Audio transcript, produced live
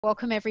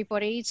welcome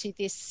everybody to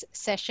this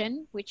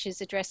session, which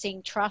is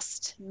addressing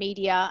trust,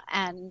 media,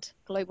 and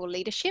global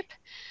leadership.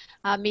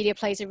 Media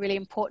plays a really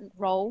important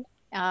role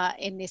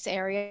in this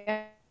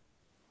area,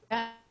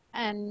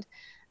 and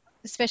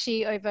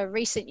especially over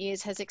recent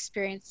years has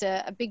experienced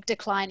a big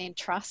decline in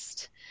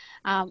trust,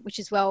 which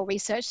is well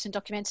researched and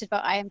documented.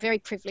 But I am very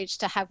privileged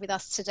to have with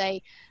us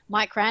today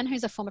Mike Rann,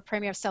 who's a former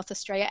Premier of South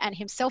Australia and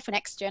himself an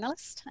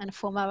ex-journalist and a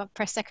former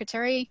press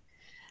secretary.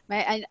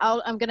 And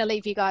I'm going to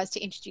leave you guys to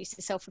introduce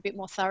yourself a bit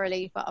more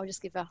thoroughly, but I'll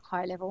just give a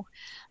high level.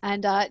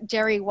 And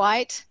Jerry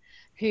White,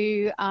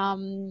 who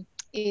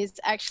is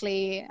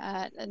actually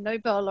a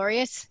Nobel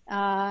laureate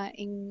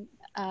in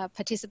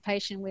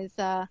participation with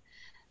the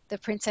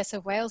Princess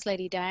of Wales,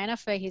 Lady Diana,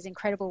 for his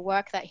incredible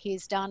work that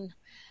he's done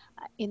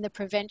in the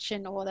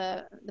prevention or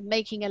the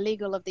making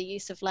illegal of the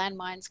use of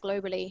landmines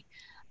globally.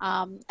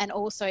 And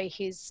also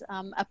he's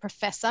a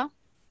professor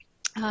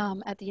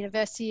at the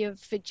University of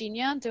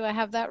Virginia. Do I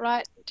have that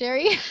right,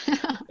 Jerry?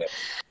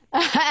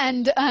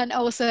 and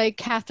also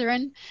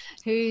Catherine,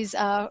 who's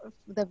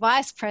the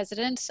Vice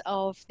President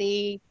of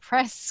the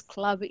Press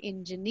Club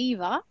in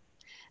Geneva,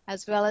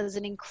 as well as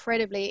an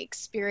incredibly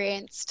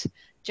experienced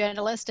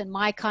journalist and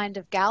my kind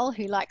of gal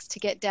who likes to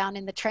get down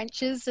in the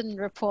trenches and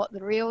report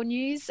the real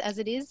news as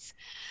it is.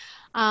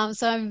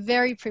 So I'm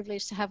very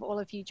privileged to have all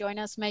of you join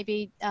us.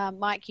 Maybe,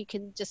 Mike, you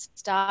can just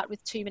start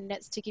with 2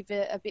 minutes to give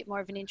a bit more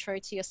of an intro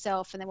to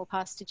yourself, and then we'll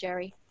pass to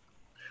Jerry.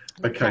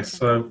 Okay,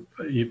 so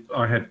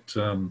I had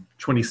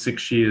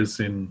 26 years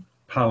in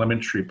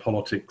parliamentary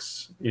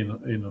politics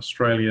in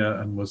Australia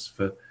and was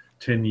for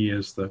 10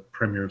 years the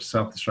Premier of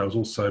South Australia. I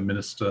was also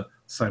Minister,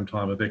 same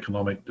time, of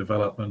Economic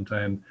Development,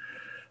 and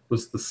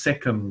was the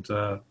second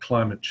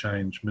climate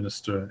change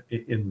minister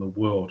in the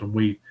world. And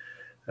we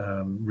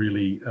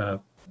really,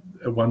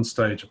 at one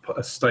stage,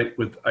 a state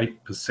with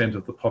 8%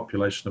 of the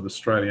population of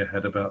Australia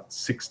had about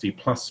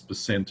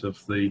 60+%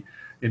 of the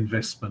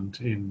investment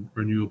in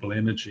renewable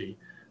energy.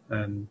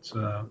 And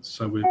so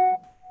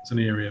it's an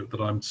area that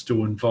I'm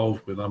still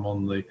involved with. I'm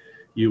on the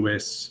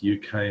US,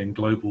 UK and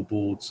global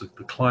boards of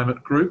the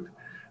Climate Group,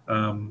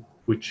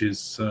 which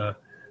is a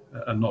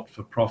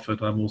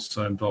not-for-profit. I'm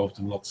also involved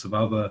in lots of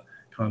other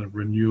kind of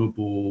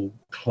renewable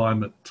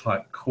climate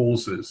type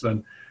causes.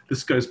 And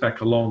this goes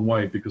back a long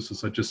way because,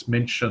 as I just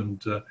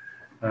mentioned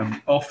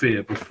off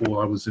air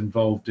before, I was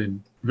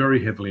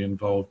very heavily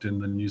involved in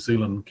the New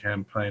Zealand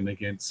campaign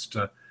against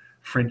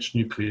French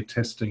nuclear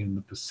testing in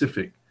the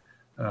Pacific.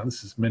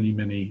 This is many,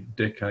 many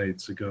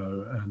decades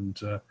ago.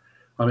 And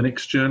I'm an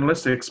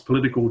ex-journalist,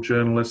 ex-political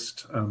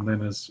journalist. And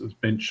then, as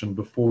mentioned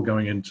before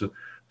going into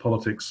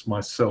politics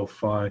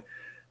myself, I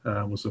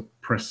was a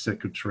press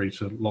secretary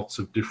to lots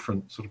of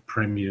different sort of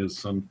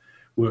premiers and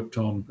worked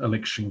on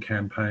election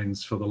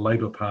campaigns for the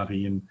Labor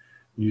Party in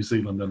New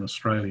Zealand and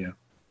Australia.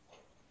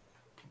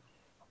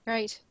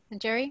 Great. And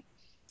Jerry?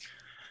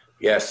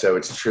 Yeah, so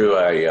it's true.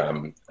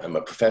 I'm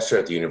a professor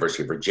at the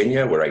University of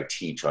Virginia, where I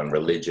teach on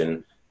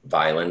religion,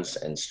 violence,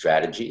 and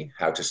strategy,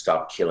 how to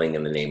stop killing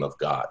in the name of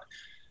God.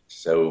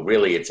 So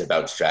really, it's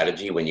about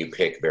strategy when you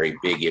pick very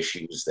big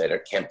issues that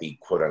can't be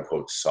quote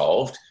unquote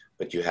solved,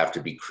 but you have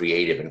to be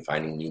creative in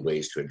finding new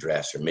ways to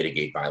address or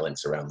mitigate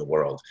violence around the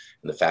world.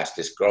 And the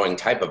fastest growing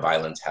type of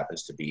violence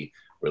happens to be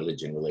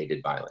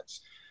religion-related violence.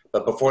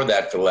 But before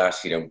that, for the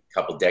last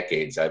couple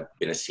decades, I've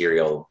been a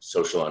serial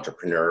social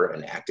entrepreneur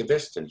and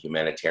activist and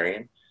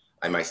humanitarian.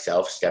 I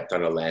myself stepped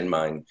on a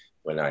landmine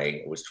when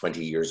I was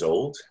 20 years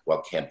old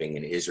while camping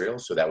in Israel.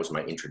 So that was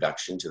my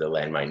introduction to the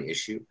landmine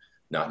issue,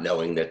 not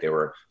knowing that there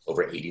were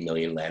over 80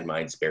 million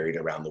landmines buried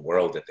around the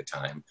world at the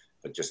time,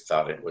 but just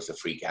thought it was a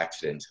freak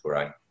accident where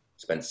I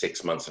spent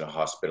 6 months in a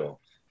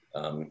hospital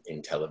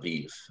in Tel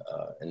Aviv.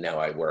 And now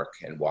I work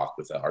and walk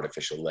with an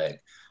artificial leg.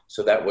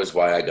 So that was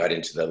why I got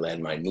into the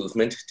landmine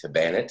movement to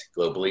ban it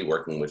globally,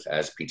 working with,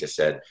 as Peta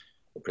said,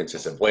 the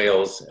Princess of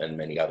Wales and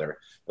many other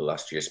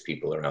illustrious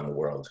people around the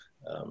world.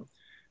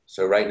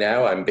 So right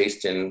now I'm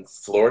based in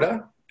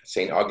Florida,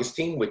 St.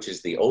 Augustine, which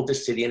is the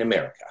oldest city in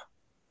America.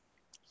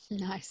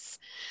 Nice.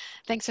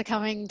 Thanks for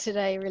coming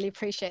today. Really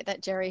appreciate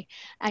that, Jerry.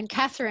 And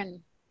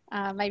Catherine,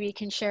 maybe you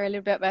can share a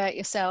little bit about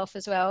yourself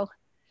as well.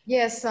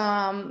 Yes,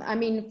 I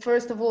mean,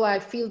 first of all, I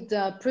feel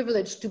the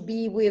privilege to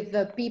be with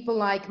people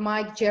like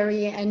Mike,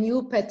 Jerry, and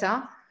you,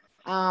 Peta.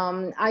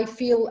 I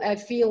feel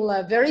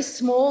very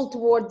small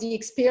toward the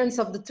experience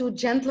of the two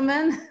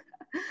gentlemen,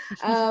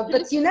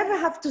 but you never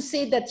have to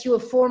say that you're a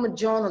former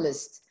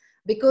journalist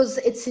because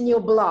it's in your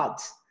blood.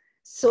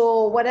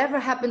 So whatever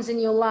happens in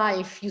your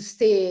life, you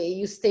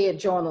stay a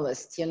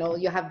journalist. You know,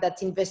 you have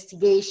that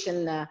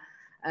investigation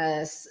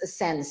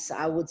sense,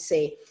 I would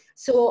say.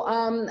 So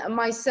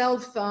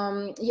myself,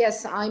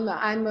 yes, I'm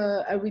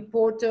a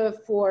reporter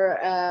for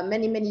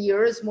many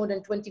years, more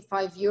than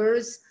 25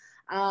 years.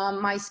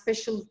 My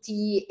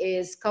specialty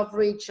is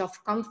coverage of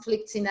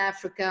conflicts in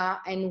Africa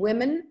and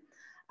women.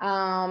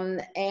 I'm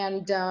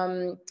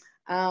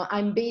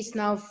based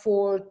now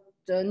for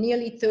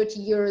nearly 30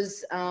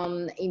 years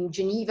in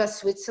Geneva,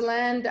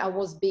 Switzerland. I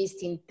was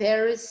based in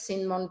Paris,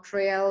 in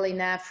Montreal, in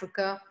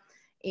Africa,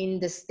 in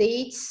the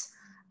States.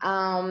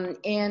 I'm,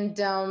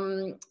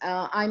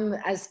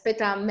 as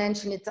Peta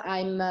mentioned it,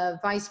 I'm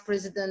Vice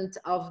President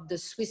of the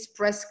Swiss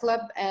Press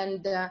Club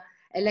and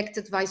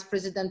elected Vice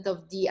President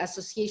of the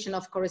Association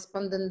of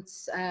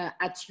Correspondents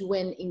at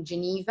UN in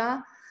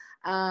Geneva.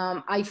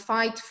 I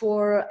fight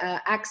for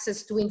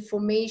access to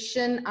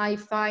information. I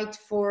fight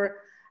for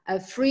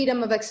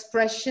freedom of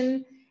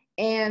expression.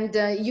 And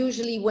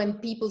usually when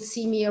people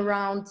see me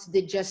around,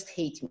 they just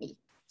hate me.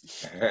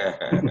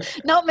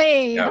 Not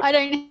me. Yeah. I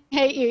don't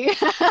hate you.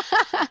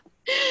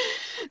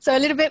 So a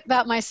little bit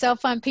about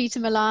myself. I'm Peta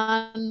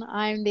Milan.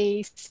 I'm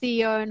the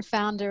CEO and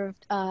founder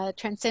of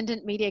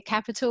Transcendent Media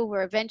Capital.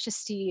 We're a venture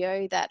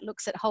studio that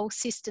looks at whole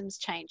systems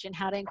change and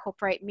how to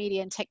incorporate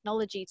media and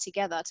technology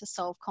together to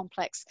solve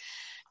complex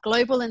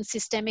global and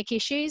systemic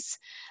issues.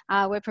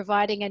 We're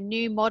providing a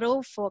new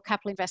model for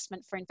capital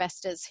investment for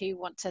investors who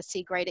want to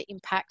see greater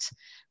impact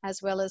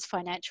as well as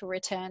financial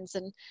returns.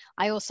 And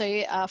I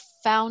also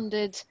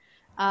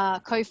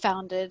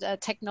co-founded a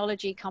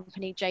technology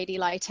company, JD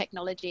Lai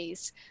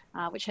Technologies,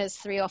 which has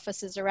 3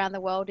 offices around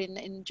the world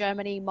in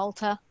Germany,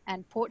 Malta,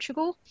 and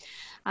Portugal,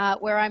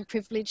 where I'm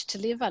privileged to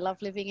live. I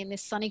love living in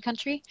this sunny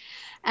country.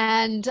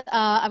 And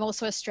I'm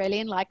also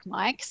Australian, like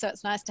Mike, so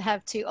it's nice to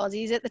have 2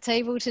 Aussies at the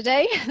table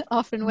today.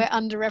 Often we're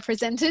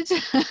underrepresented.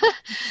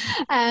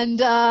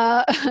 And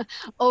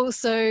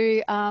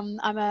also, I'm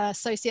an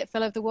Associate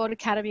Fellow of the World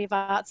Academy of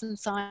Arts and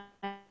Science.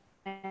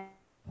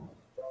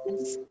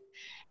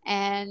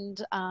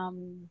 And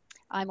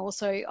I'm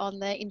also on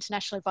the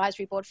International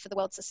Advisory Board for the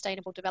World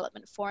Sustainable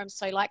Development Forum.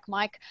 So like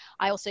Mike,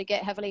 I also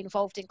get heavily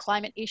involved in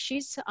climate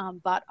issues,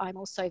 but I'm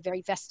also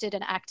very vested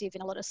and active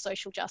in a lot of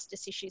social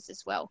justice issues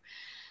as well.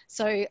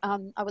 So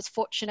I was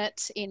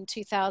fortunate in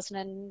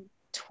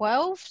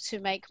 2012 to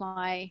make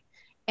my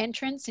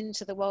entrance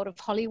into the world of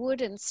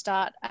Hollywood and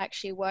start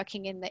actually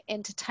working in the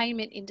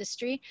entertainment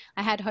industry.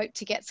 I had hoped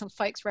to get some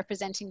folks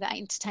representing the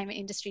entertainment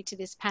industry to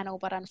this panel,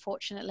 but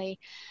unfortunately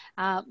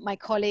my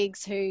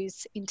colleagues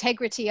whose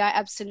integrity I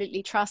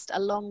absolutely trust,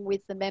 along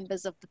with the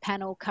members of the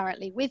panel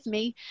currently with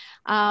me,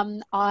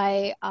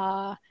 I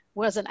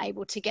wasn't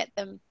able to get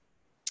them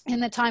in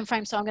the time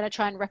frame. So I'm going to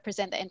try and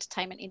represent the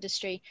entertainment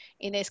industry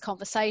in this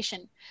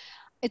conversation.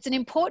 It's an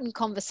important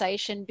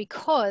conversation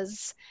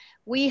because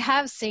we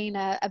have seen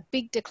a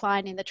big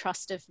decline in the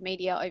trust of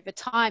media over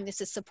time.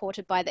 This is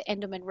supported by the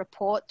Enderman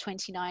Report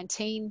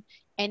 2019.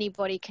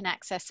 Anybody can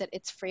access it.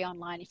 It's free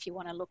online if you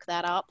want to look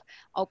that up.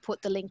 I'll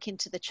put the link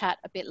into the chat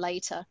a bit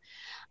later.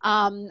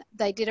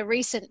 They did a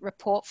recent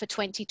report for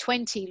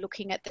 2020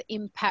 looking at the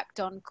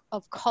impact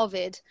of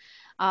COVID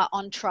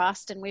on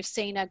trust, and we've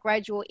seen a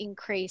gradual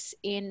increase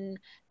in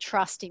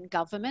trust in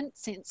government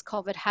since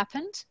COVID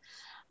happened.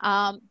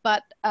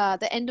 But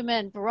the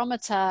Enderman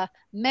Barometer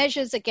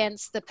measures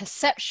against the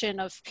perception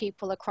of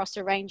people across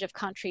a range of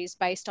countries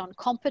based on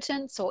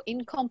competence or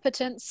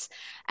incompetence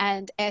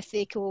and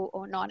ethical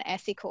or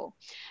non-ethical.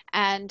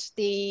 And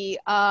the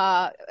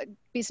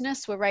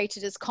business were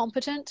rated as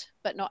competent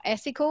but not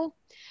ethical.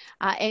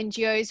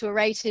 NGOs were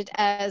rated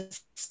as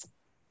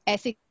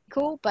ethical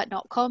but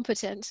not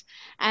competent,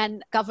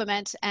 and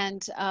government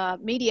and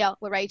media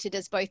were rated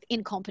as both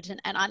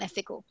incompetent and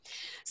unethical.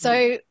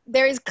 So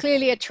there is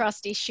clearly a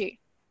trust issue.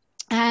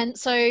 And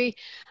so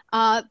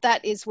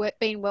that is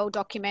being well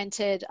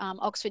documented.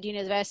 Oxford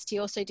University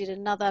also did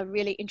another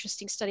really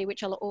interesting study,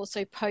 which I'll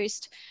also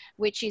post,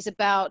 which is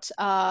about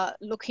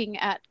looking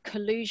at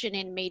collusion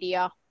in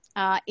media,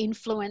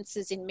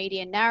 influences in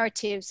media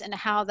narratives, and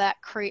how that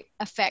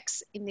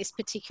affects, in this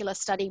particular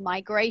study,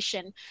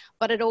 migration,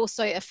 but it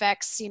also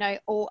affects, you know,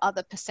 all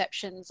other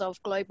perceptions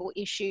of global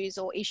issues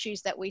or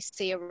issues that we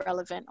see are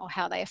relevant or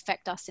how they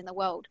affect us in the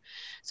world.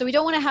 So we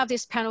don't want to have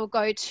this panel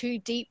go too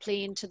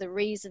deeply into the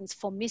reasons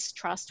for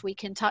mistrust. We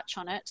can touch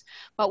on it,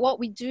 but what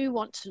we do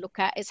want to look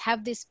at is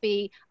have this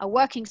be a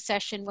working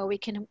session where we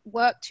can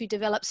work to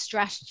develop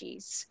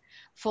strategies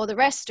for the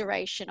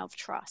restoration of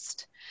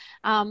trust.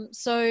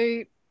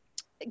 So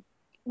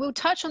we'll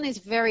touch on this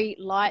very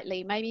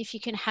lightly. Maybe if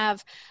you can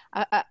have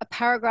a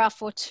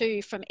paragraph or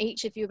 2 from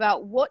each of you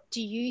about what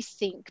do you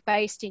think,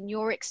 based in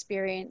your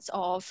experience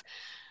of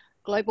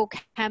global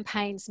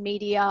campaigns,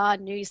 media,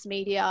 news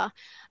media,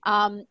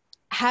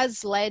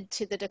 has led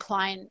to the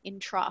decline in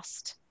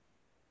trust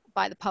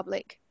by the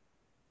public.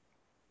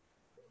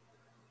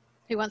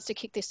 Who wants to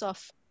kick this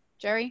off?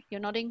 Jerry,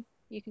 you're nodding.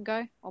 You can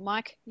go. Or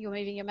Mike, you're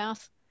moving your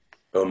mouth.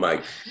 Oh,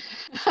 Mike.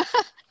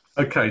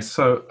 Okay,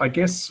 so I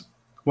guess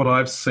what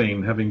I've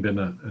seen, having been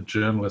a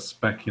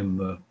journalist back in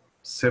the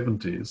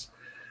 70s,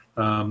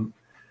 a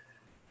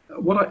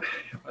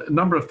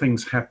number of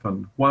things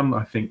happened. One,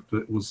 I think,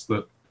 that was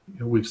that, you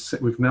know,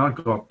 we've now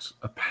got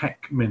a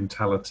pack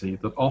mentality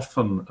that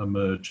often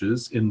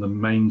emerges in the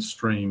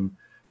mainstream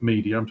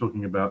media. I'm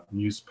talking about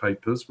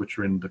newspapers, which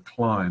are in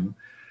decline,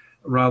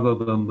 rather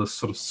than the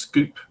sort of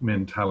scoop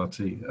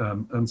mentality.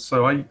 And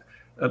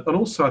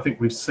also I think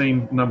we've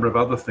seen a number of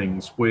other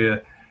things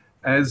where,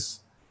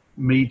 as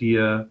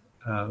media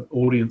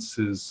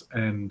audiences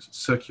and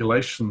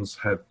circulations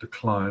have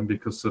declined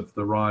because of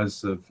the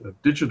rise of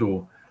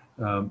digital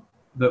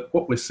that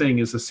what we're seeing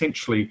is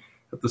essentially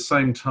at the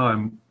same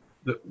time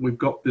that we've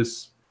got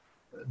this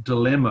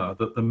dilemma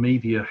that the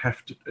media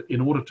have to,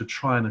 in order to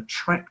try and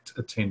attract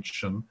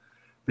attention,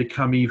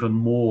 become even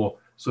more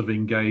sort of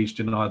engaged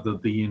in either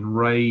the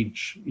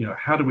enrage, you know,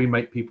 how do we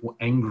make people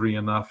angry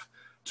enough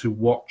to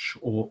watch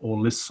or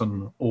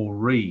listen or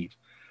read?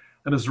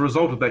 And as a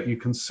result of that, you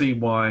can see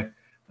why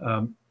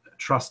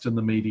trust in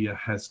the media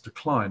has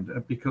declined,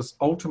 because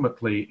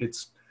ultimately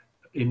it's,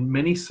 in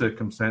many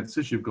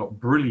circumstances, you've got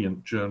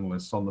brilliant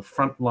journalists on the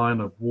front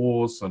line of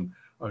wars and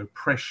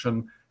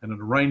oppression and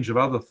a range of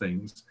other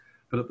things.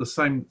 But at the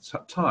same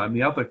time,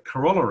 the other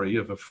corollary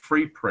of a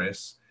free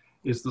press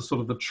is the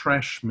sort of the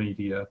trash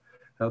media,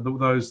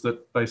 those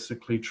that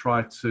basically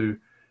try to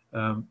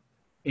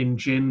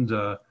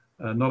engender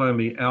not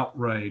only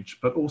outrage,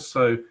 but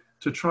also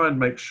to try and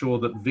make sure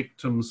that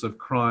victims of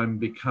crime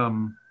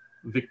become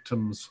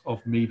victims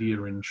of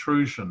media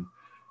intrusion.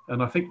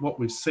 And I think what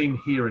we've seen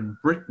here in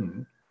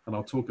Britain, and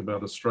I'll talk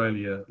about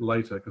Australia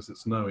later because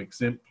it's no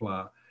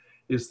exemplar,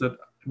 is that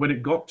when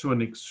it got to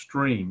an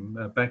extreme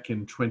back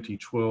in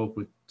 2012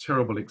 with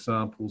terrible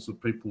examples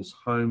of people's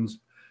homes,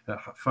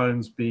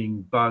 phones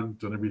being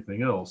bugged and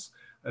everything else,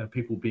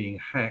 people being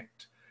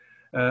hacked,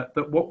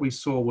 that what we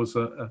saw was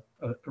a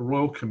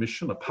Royal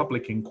Commission, a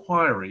public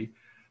inquiry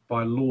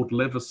by Lord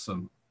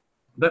Leveson.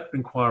 That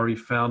inquiry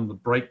found the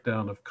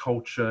breakdown of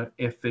culture,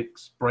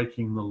 ethics,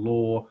 breaking the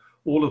law,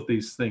 all of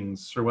these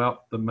things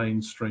throughout the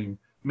mainstream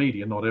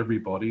media, not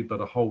everybody, but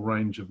a whole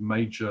range of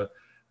major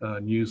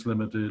News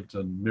Limited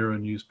and Mirror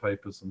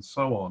newspapers and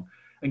so on,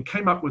 and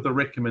came up with a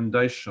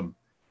recommendation.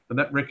 And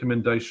that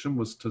recommendation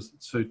was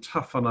to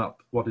toughen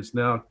up what is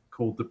now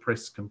called the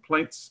Press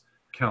Complaints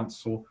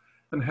Council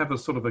and have a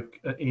sort of an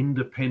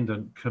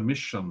independent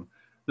commission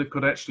that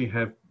could actually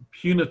have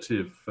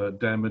punitive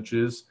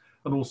damages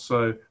and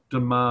also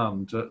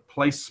demand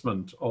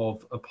placement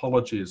of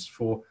apologies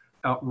for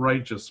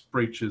outrageous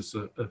breaches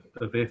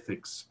of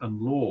ethics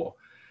and law.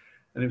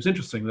 And it was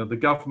interesting that the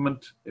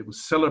government, it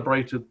was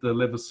celebrated the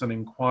Leveson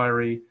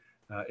inquiry,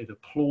 it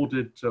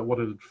applauded what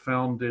it had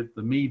founded,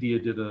 the media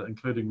did,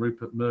 including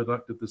Rupert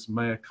Murdoch, did this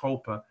mea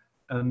culpa,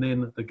 and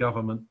then the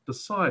government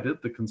decided,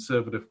 the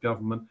Conservative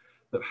government,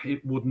 that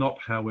it would not,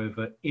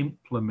 however,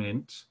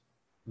 implement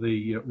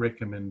the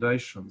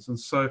recommendations. And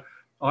so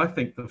I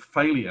think the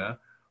failure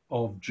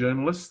of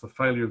journalists, the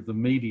failure of the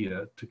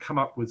media to come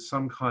up with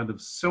some kind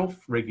of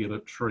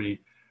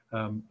self-regulatory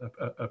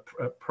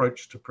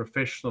approach to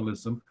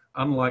professionalism,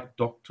 unlike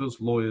doctors,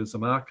 lawyers,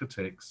 and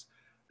architects,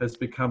 has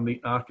become the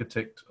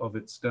architect of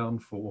its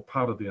downfall, or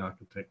part of the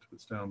architect of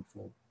its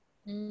downfall.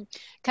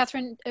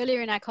 Catherine,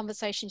 earlier in our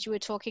conversations, you were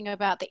talking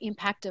about the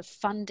impact of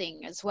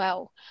funding as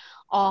well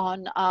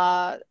on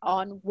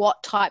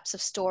what types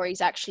of stories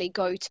actually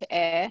go to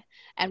air,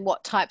 and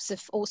what types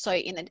of, also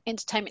in the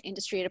entertainment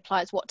industry, it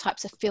applies, what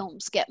types of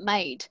films get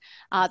made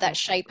that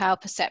shape our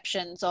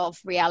perceptions of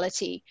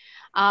reality.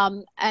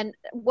 And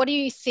what do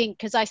you think?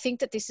 Because I think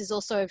that this is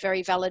also a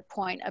very valid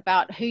point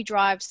about who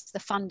drives the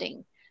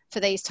funding for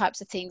these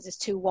types of things, as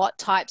to what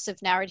types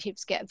of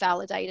narratives get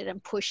validated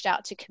and pushed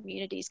out to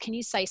communities. Can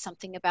you say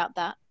something about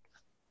that?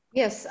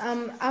 Yes,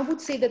 I would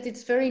say that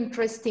it's very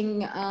interesting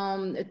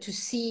to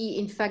see,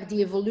 in fact,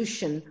 the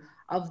evolution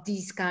of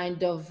this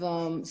kind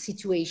of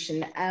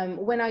situation.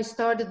 When I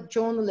started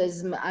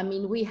journalism, I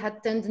mean, we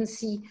had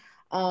tendency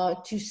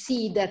to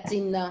see that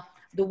in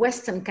the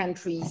Western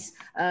countries,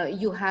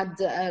 you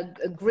had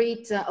a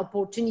great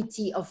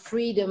opportunity of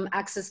freedom,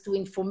 access to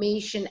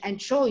information, and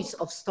choice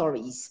of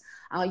stories.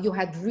 You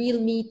had real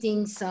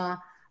meetings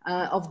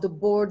of the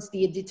boards,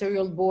 the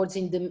editorial boards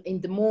in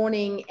the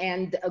morning,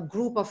 and a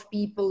group of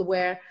people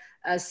were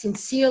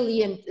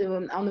sincerely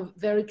and on a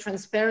very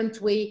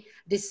transparent way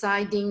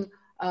deciding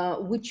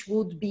which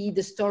would be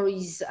the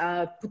stories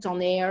put on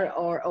air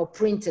or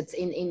printed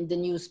in the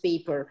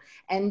newspaper.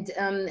 And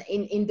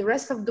in the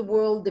rest of the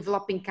world,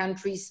 developing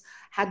countries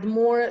had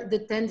more the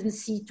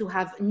tendency to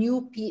have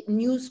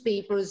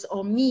newspapers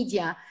or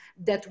media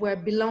that were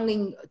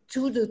belonging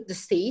to the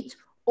state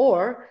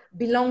or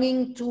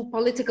belonging to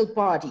political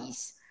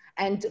parties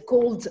and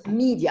called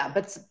media.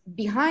 But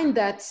behind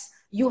that,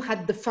 you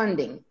had the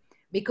funding,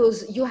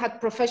 because you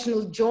had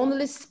professional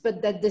journalists,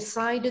 but that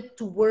decided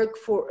to work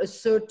for a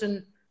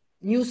certain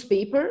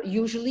newspaper,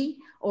 usually,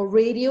 or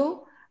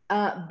radio,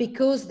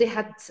 because they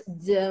had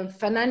the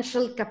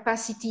financial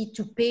capacity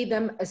to pay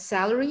them a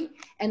salary.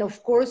 And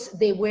of course,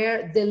 they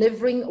were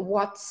delivering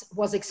what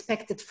was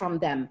expected from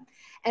them.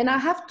 And I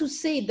have to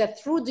say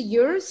that through the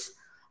years,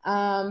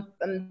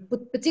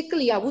 but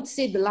particularly I would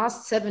say the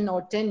last 7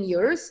 or 10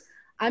 years,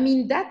 I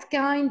mean, that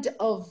kind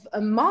of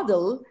a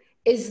model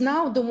is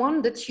now the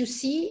one that you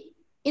see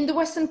in the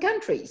Western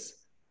countries,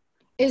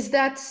 is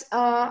that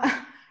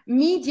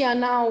media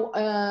now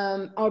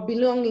are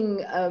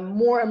belonging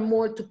more and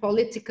more to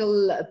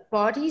political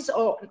parties,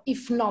 or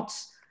if not,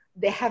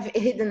 they have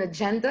hidden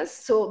agendas.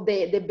 So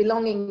they're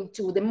belonging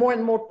to the more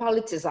and more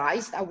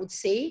politicized, I would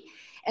say.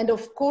 And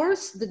of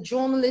course, the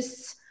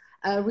journalists,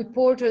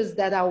 reporters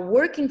that are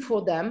working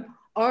for them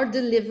are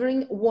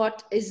delivering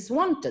what is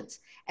wanted.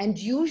 And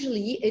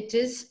usually it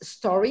is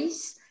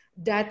stories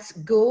that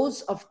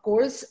goes, of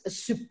course,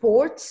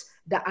 supports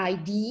the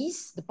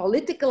ideas, the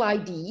political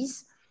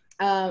ideas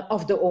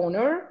of the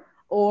owner,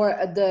 or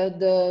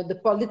the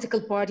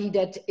political party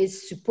that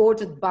is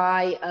supported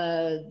by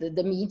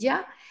the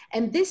media.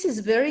 And this is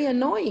very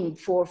annoying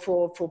for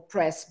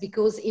press,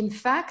 because in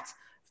fact,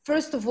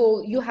 first of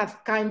all, you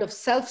have kind of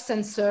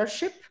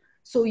self-censorship.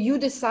 So you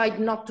decide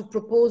not to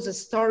propose a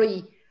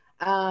story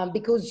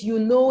because you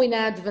know in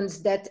advance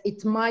that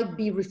it might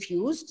be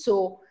refused.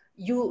 So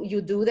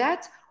you do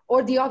that.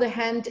 Or the other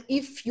hand,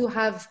 if you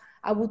have,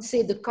 I would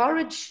say, the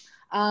courage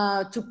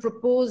to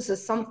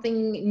propose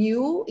something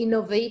new,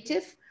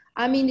 innovative,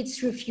 I mean,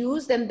 it's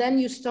refused, and then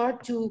you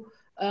start to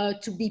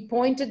be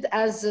pointed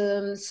as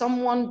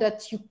someone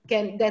that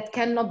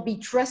cannot be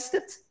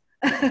trusted.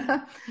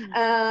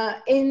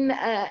 in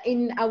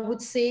I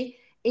would say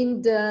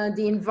in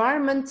the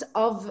environment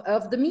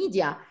of the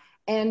media.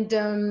 And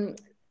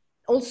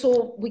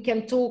also we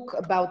can talk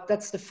about,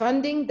 that's the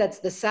funding, that's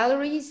the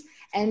salaries,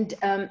 and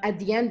at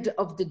the end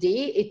of the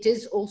day, it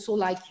is also,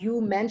 like you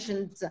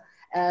mentioned,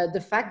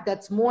 the fact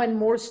that more and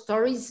more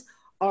stories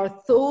are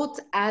thought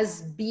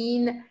as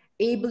being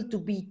able to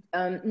be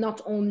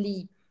not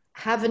only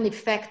have an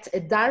effect, a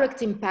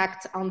direct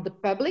impact on the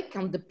public,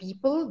 on the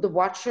people, the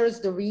watchers,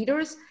 the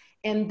readers,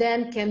 and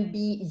then can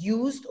be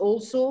used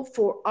also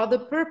for other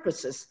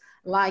purposes,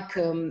 like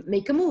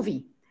make a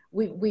movie.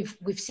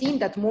 We've seen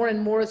that more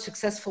and more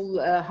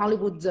successful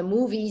Hollywood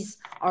movies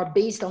are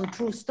based on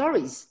true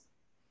stories.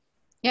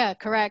 Yeah,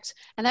 correct.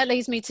 And that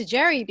leads me to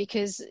Jerry,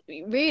 because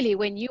really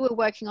when you were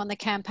working on the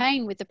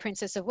campaign with the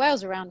Princess of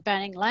Wales around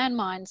banning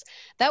landmines,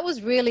 that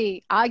was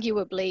really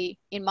arguably,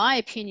 in my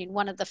opinion,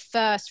 one of the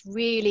first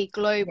really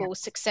global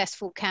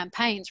successful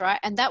campaigns, right?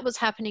 And that was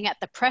happening at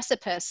the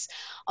precipice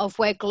of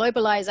where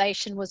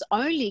globalization was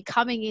only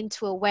coming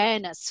into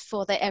awareness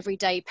for the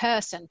everyday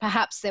person.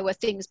 Perhaps there were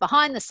things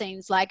behind the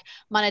scenes like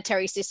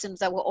monetary systems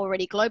that were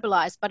already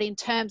globalized, but in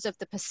terms of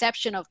the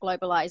perception of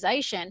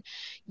globalization,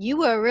 you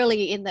were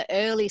really in the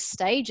early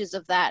stages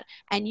of that,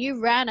 and you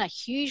ran a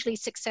hugely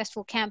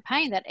successful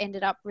campaign that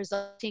ended up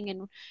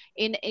resulting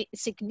in a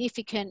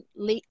significant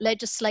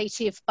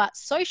legislative but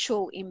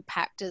social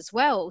impact as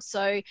well.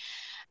 So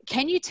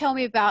can you tell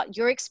me about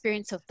your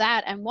experience of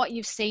that and what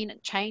you've seen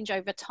change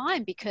over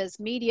time? Because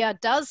media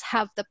does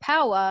have the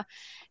power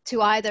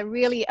to either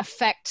really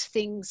affect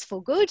things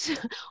for good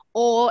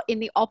or in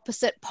the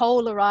opposite,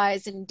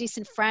 polarize and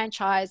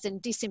disenfranchise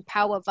and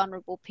disempower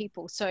vulnerable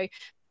people. So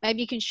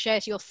maybe you can share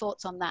your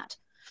thoughts on that.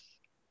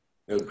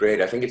 Oh,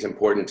 great. I think it's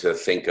important to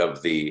think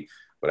of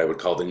what I would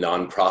call the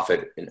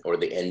nonprofit or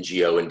the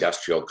NGO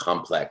industrial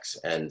complex,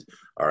 and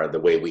the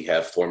way we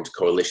have formed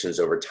coalitions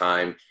over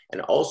time,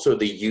 and also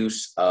the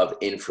use of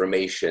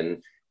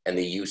information and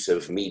the use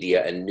of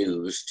media and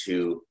news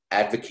to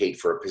advocate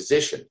for a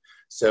position.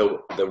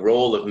 So the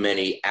role of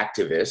many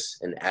activists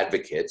and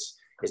advocates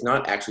is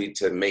not actually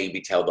to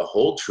maybe tell the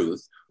whole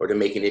truth or to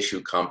make an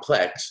issue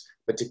complex,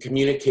 but to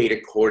communicate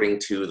according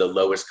to the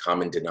lowest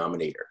common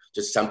denominator,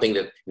 just something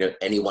that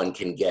anyone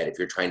can get if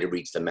you're trying to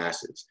reach the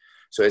masses.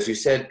 So as you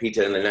said,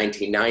 Peta, in the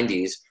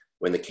 1990s,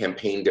 when the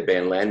campaign to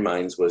ban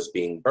landmines was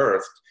being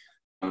birthed,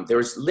 there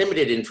was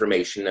limited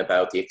information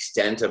about the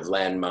extent of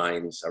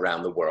landmines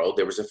around the world.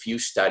 There was a few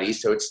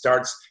studies. So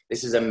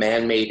this is a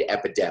man-made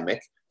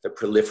epidemic, the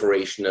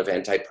proliferation of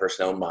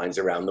anti-personnel mines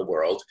around the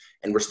world.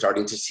 And we're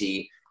starting to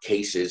see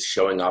cases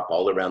showing up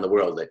all around the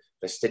world.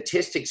 The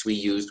statistics we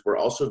used were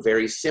also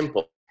very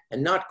simple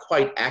and not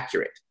quite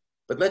accurate.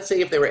 But let's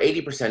say if they were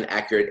 80%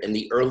 accurate in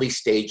the early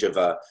stage of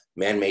a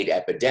man-made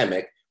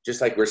epidemic, just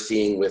like we're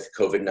seeing with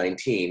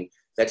COVID-19,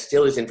 that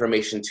still is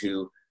information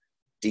to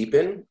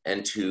deepen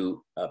and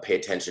to pay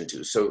attention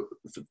to. So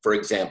for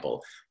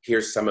example,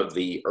 here's some of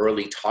the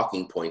early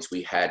talking points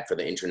we had for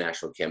the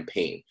international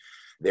campaign.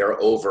 There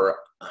are over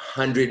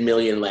 100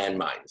 million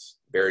landmines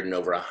buried in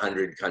over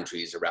 100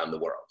 countries around the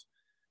world.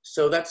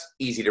 So that's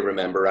easy to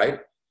remember, right?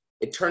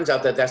 It turns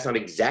out that that's not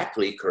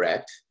exactly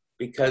correct,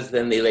 because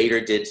then they later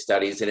did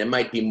studies and it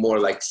might be more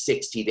like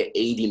 60 to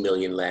 80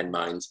 million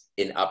landmines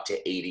in up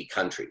to 80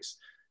 countries.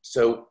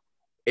 So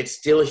it's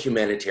still a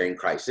humanitarian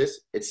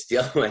crisis. It's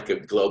still like a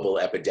global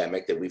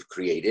epidemic that we've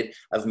created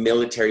of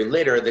military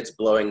litter that's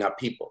blowing up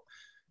people.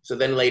 So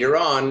then later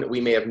on,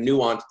 we may have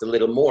nuanced a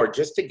little more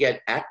just to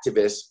get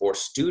activists or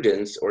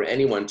students or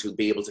anyone to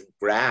be able to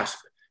grasp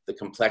the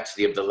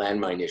complexity of the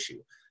landmine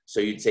issue. So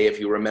you'd say, if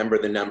you remember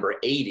the number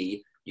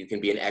 80, you can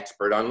be an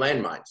expert on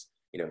landmines.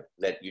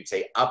 That you'd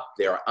say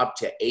there are up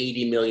to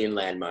 80 million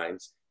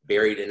landmines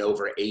buried in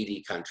over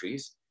 80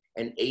 countries,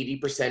 and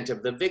 80%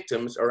 of the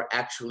victims are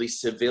actually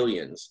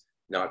civilians,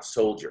 not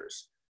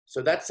soldiers.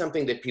 So that's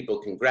something that people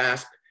can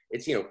grasp.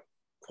 It's,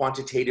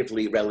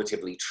 quantitatively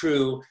relatively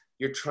true.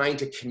 You're trying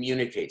to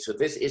communicate. So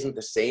this isn't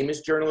the same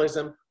as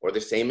journalism or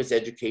the same as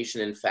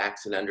education and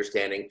facts and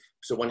understanding.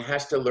 So one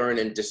has to learn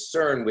and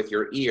discern with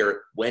your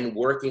ear when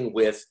working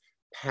with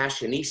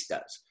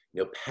passionistas,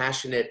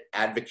 passionate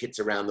advocates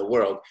around the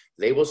world.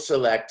 They will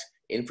select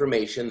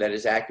information that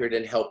is accurate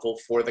and helpful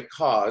for the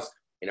cause,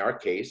 in our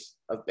case,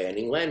 of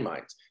banning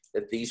landmines,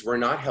 that these were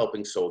not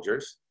helping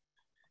soldiers.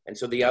 And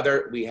so we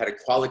had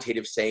a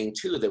qualitative saying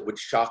too that would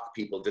shock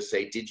people to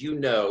say, did you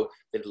know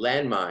that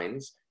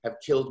landmines have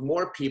killed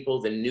more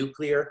people than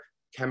nuclear,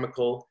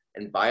 chemical,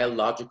 and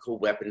biological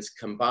weapons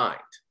combined?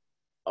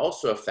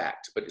 Also a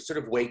fact, but it sort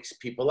of wakes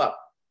people up.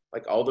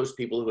 Like all those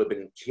people who have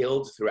been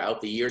killed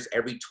throughout the years,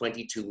 every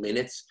 22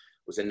 minutes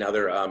was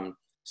another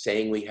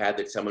saying we had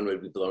that someone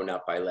would be blown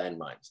up by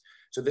landmines.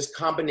 So this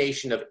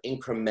combination of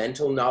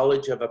incremental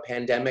knowledge of a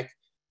pandemic,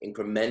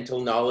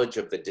 incremental knowledge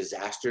of the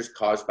disasters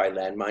caused by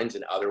landmines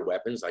and other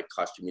weapons like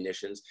cluster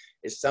munitions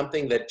is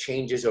something that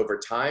changes over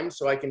time.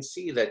 So I can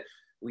see that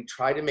we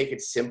try to make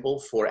it simple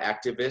for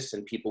activists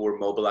and people who are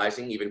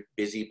mobilizing, even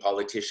busy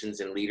politicians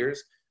and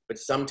leaders. But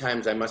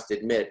sometimes I must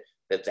admit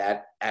that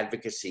that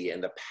advocacy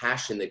and the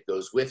passion that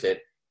goes with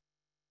it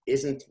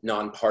isn't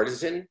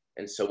nonpartisan.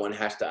 And so one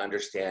has to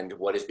understand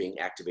what is being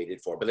activated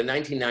for. But the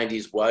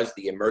 1990s was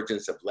the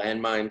emergence of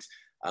landmines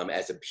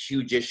as a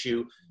huge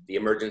issue, the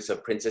emergence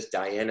of Princess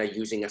Diana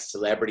using a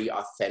celebrity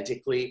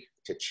authentically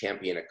to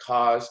champion a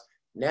cause.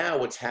 Now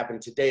what's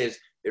happened today is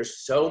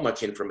there's so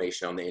much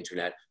information on the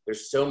internet.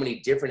 There's so many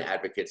different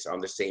advocates on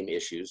the same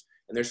issues.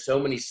 And there's so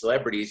many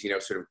celebrities,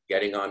 sort of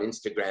getting on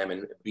Instagram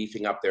and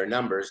beefing up their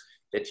numbers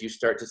that you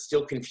start to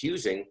still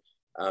confusing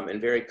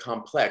and very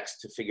complex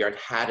to figure out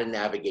how to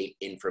navigate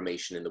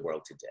information in the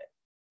world today.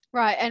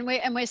 Right, and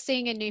we're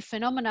seeing a new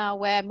phenomena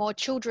where more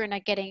children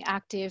are getting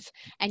active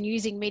and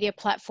using media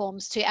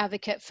platforms to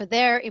advocate for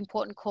their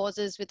important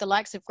causes with the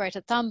likes of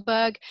Greta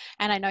Thunberg.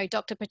 And I know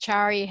Dr.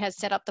 Pachauri has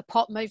set up the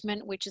POP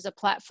movement, which is a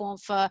platform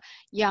for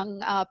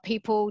young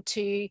people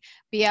to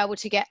be able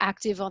to get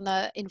active on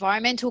the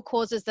environmental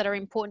causes that are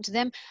important to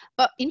them.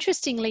 But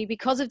interestingly,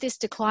 because of this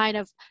decline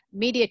of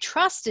media,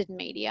 trusted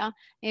media,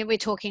 and we're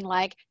talking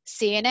like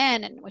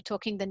CNN, and we're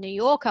talking The New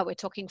Yorker, we're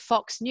talking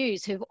Fox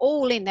News, who've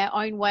all in their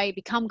own way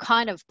become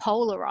kind of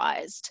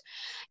polarized,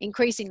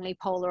 increasingly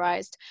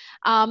polarized.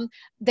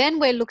 Then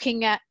we're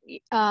looking at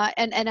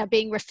and are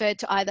being referred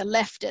to either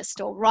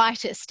leftist or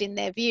rightist in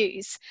their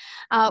views.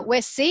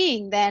 We're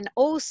seeing then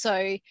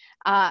also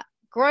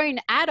grown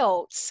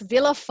adults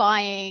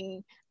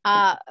vilifying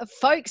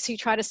folks who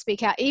try to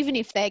speak out, even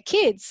if they're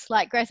kids,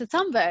 like Greta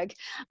Thunberg,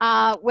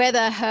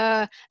 whether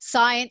her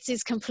science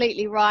is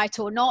completely right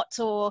or not,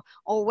 or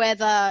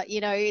whether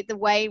the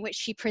way in which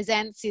she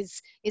presents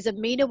is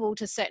amenable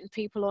to certain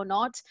people or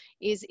not,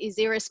 is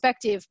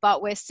irrespective.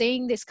 But we're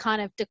seeing this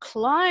kind of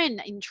decline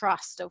in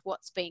trust of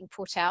what's being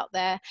put out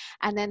there,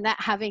 and then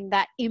that having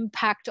that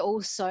impact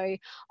also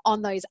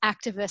on those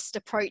activist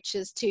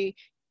approaches to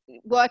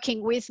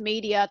working with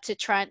media to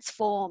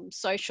transform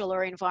social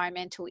or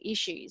environmental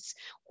issues.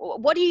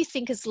 What do you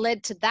think has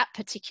led to that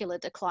particular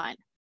decline,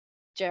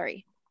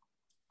 Jerry?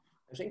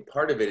 I think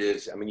part of it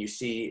is, you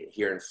see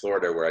here in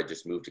Florida, where I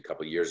just moved a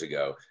couple of years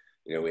ago,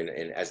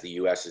 as the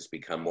US has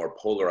become more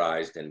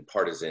polarized and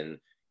partisan,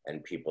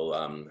 and people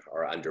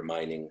are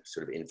undermining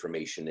sort of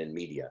information and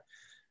media.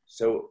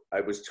 So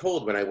I was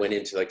told when I went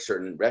into like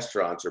certain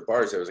restaurants or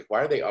bars, I was like,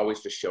 why are they always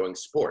just showing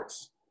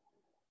sports?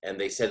 And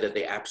they said that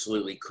they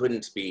absolutely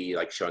couldn't be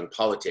like showing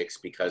politics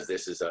because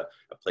this is a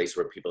place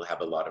where people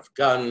have a lot of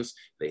guns.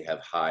 They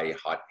have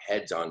hot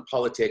heads on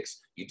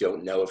politics. You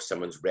don't know if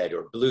someone's red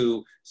or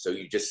blue. So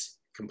you just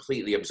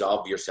completely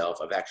absolve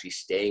yourself of actually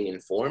staying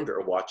informed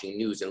or watching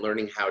news and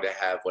learning how to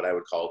have what I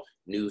would call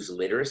news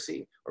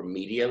literacy or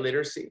media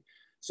literacy.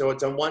 So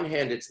it's on one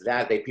hand, it's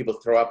that people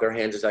throw up their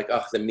hands. It's like,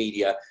 oh, the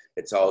media,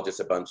 it's all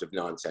just a bunch of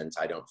nonsense.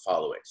 I don't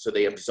follow it. So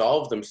they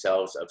absolve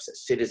themselves of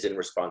citizen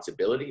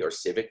responsibility or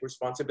civic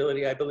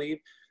responsibility, I believe.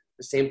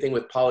 The same thing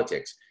with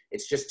politics.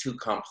 It's just too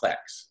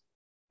complex.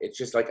 It's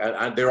just like,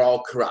 they're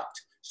all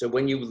corrupt. So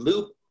when you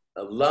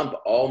lump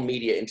all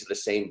media into the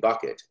same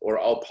bucket, or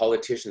all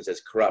politicians as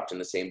corrupt in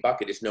the same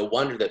bucket, it's no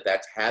wonder that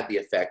that's had the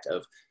effect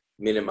of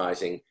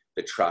minimizing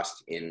the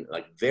trust in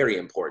like very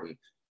important,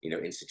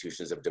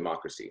 institutions of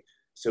democracy.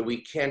 So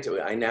we can't,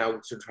 I now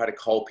sort of try to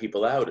call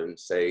people out and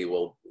say,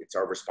 well, it's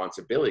our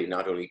responsibility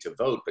not only to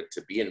vote, but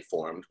to be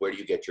informed. Where do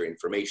you get your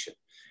information?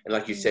 And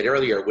like you said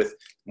earlier, with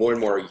more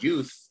and more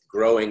youth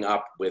growing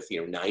up with,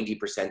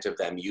 90% of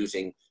them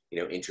using,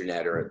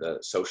 internet or the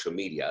social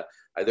media.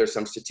 There's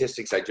some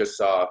statistics I just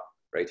saw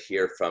right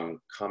here from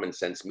Common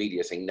Sense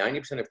Media saying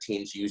 90% of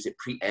teens use it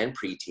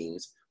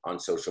preteens on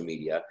social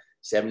media.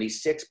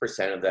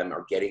 76% of them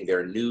are getting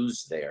their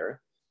news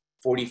there.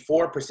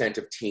 44%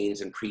 of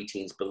teens and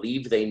preteens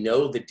believe they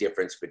know the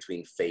difference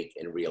between fake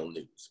and real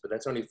news, but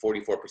that's only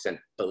 44%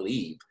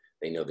 believe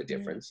they know the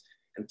difference.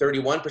 And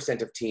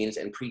 31% of teens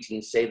and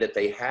preteens say that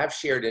they have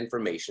shared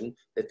information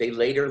that they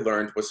later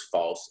learned was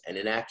false and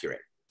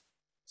inaccurate.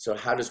 So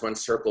how does one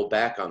circle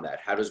back on that?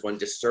 How does one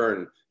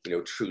discern,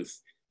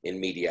 truth in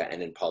media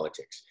and in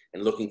politics,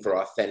 and looking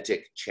for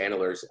authentic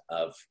channelers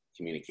of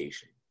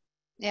communication?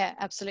 Yeah,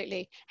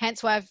 absolutely.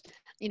 Hence why I've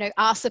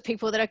asked the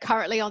people that are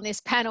currently on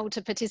this panel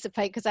to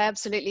participate, because I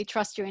absolutely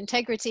trust your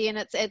integrity, and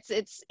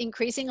it's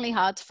increasingly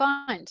hard to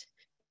find.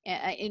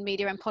 in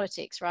media and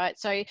politics, right?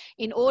 So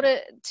in order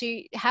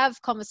to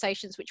have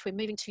conversations, which we're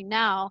moving to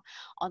now,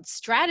 on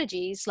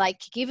strategies, like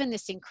given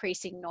this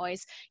increasing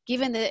noise,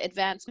 given the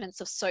advancements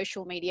of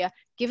social media,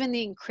 given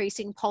the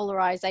increasing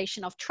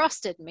polarization of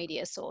trusted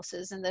media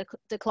sources and the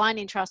decline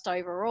in trust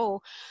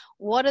overall,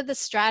 what are the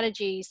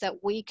strategies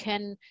that we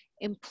can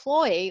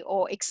employ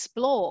or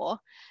explore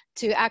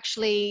to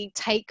actually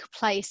take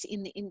place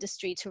in the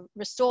industry to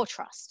restore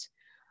trust?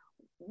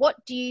 What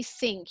do you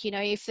think, you know,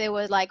 if there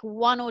were like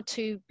 1 or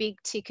 2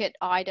 big ticket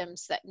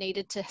items that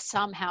needed to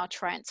somehow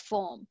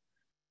transform,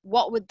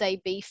 what would they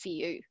be for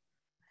you?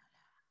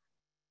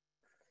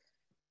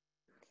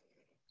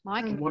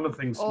 Mike? One of the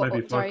things, or,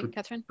 maybe if sorry, I could...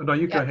 Catherine? No,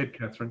 you go ahead,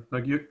 Catherine. No,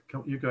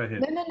 you go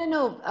ahead.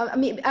 No. I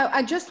mean,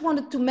 I just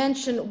wanted to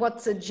mention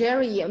what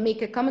Jerry,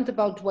 make a comment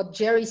about what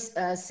Jerry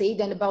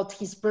said and about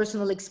his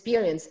personal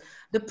experience.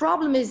 The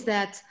problem is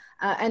that,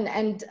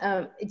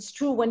 it's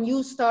true, when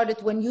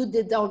you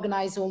did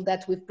organize all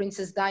that with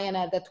Princess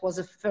Diana, that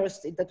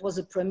was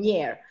a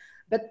premiere.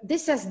 But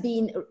this has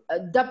been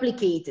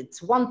duplicated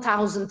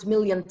 1,000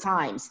 million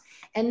times.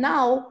 And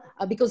now,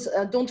 because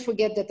don't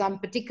forget that I'm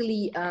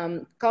particularly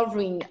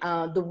covering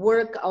the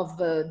work of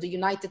the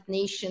United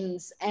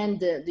Nations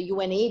and the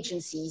UN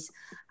agencies.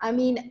 I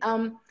mean,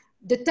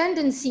 the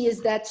tendency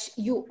is that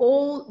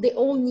they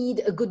all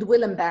need a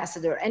goodwill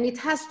ambassador, and it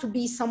has to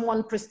be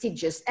someone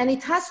prestigious, and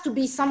it has to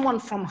be someone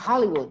from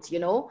Hollywood, you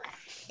know?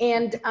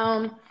 And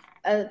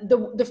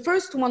the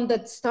first one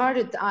that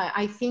started,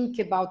 I think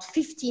about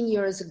 15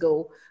 years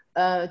ago,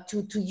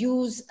 to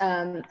use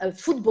a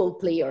football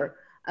player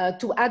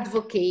to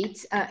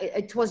advocate,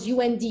 it was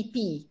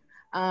UNDP.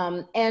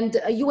 And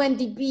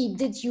UNDP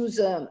did use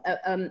a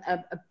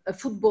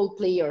football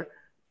player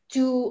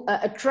to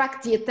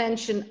attract the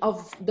attention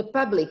of the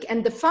public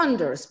and the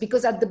funders,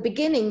 because at the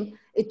beginning,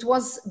 it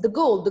was the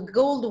goal. The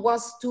goal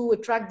was to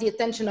attract the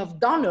attention of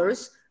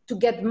donors to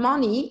get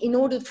money in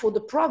order for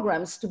the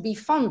programs to be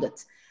funded.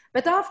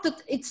 But after,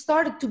 it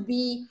started to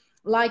be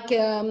like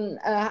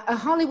a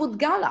Hollywood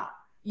gala.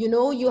 You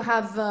know, you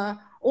have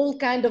all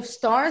kind of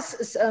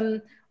stars,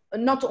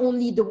 not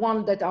only the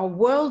ones that are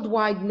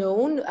worldwide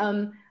known,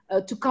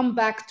 to come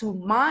back to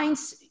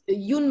mines.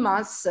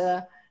 UNMAS,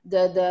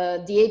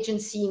 the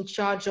agency in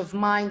charge of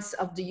mines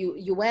of the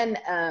UN,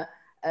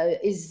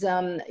 is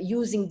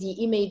using the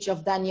image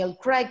of Daniel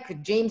Craig,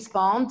 James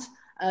Bond,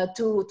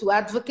 to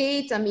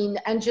advocate. I mean,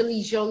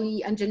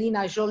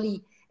 Angelina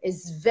Jolie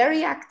is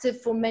very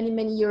active for many,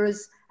 many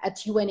years at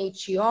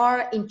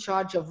UNHCR in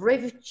charge of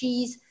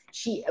refugees.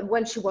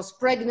 When she was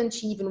pregnant,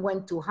 she even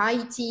went to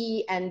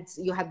Haiti, and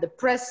you had the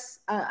press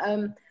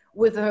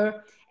with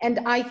her. And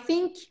I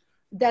think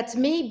that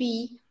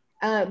maybe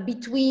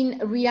between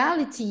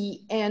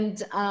reality and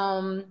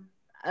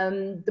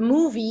the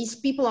movies,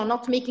 people are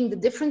not making the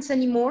difference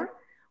anymore.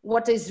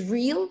 What is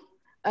real,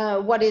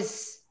 what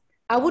is,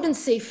 I wouldn't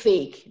say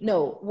fake,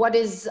 no, what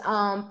is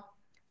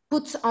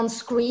put on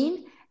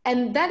screen.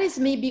 And that is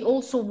maybe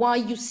also why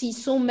you see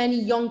so many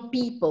young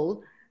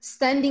people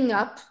standing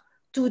up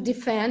to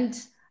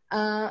defend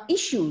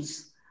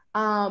issues,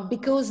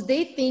 because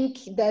they think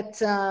that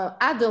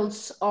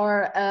adults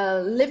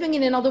are living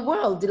in another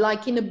world,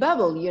 like in a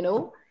bubble, you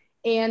know?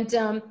 And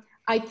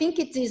I think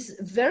it is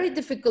very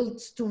difficult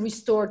to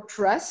restore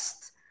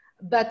trust,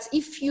 but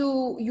if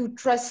you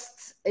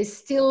trust is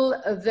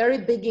still very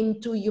big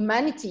into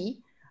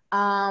humanity,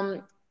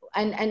 and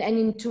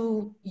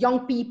into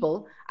young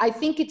people, I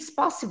think it's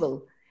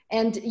possible.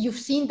 And you've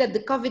seen that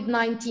the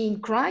COVID-19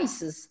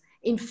 crisis,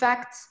 in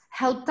fact,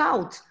 helped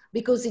out,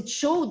 because it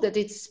showed that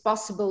it's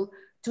possible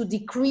to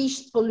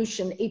decrease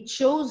pollution. It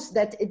shows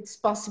that it's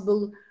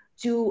possible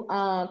to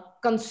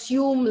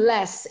consume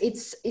less.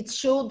 It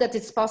showed that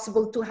it's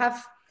possible to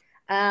have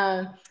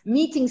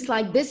meetings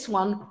like this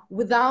one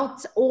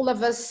without all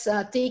of us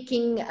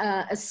taking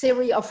a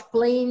series of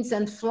planes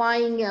and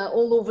flying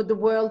all over the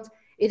world.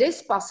 It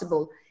is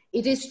possible.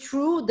 It is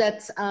true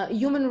that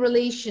human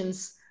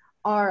relations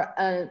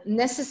are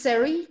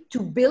necessary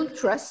to build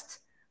trust,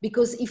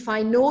 because if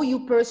I know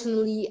you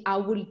personally, I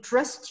will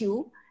trust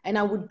you and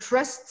I would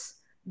trust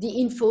the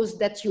infos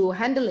that you're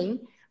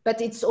handling.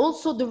 But it's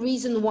also the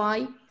reason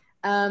why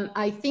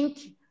I think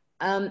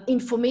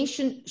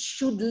information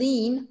should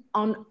lean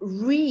on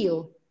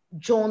real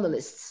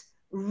journalists,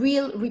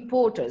 real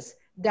reporters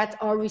that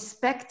are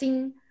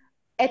respecting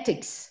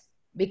ethics.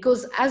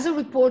 Because as a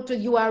reporter,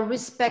 you are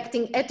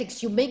respecting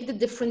ethics. You make the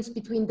difference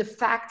between the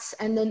facts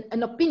and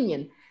an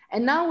opinion.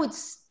 And now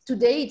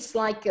today it's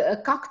like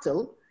a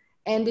cocktail,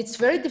 and it's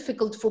very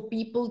difficult for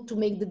people to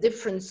make the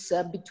difference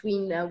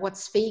between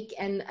what's fake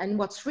and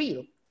what's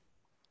real.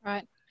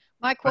 Right.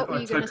 Mike, what were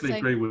you going to say? I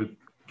totally agree with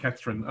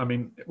Catherine. I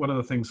mean, one of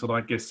the things that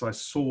I guess I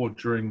saw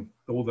during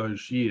all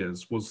those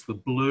years was the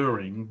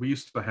blurring. We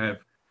used to have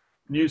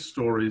news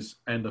stories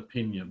and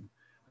opinion.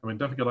 I mean,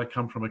 don't forget, I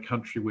come from a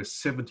country where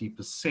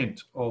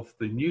 70% of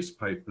the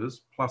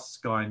newspapers, plus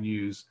Sky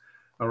News,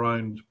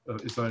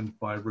 is owned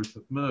by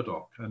Rupert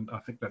Murdoch. And I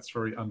think that's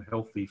very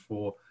unhealthy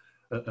for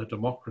a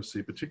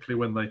democracy, particularly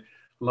when they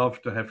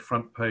love to have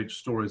front page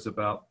stories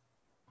about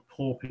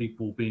poor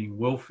people being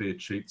welfare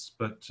cheats,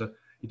 but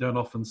you don't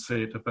often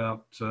see it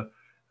about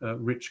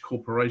rich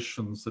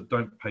corporations that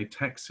don't pay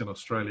tax in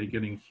Australia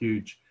getting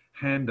huge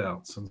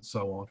handouts and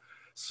so on.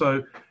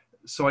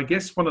 So I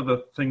guess one of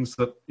the things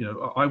that, you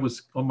know, I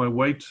was on my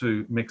way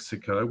to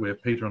Mexico where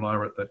Peter and I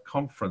were at that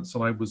conference,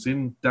 and I was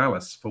in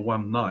Dallas for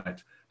one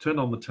night, turned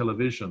on the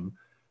television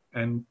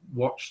and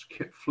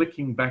kept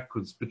flicking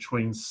backwards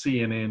between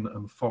CNN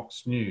and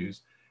Fox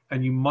News.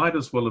 And you might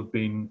as well have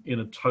been in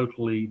a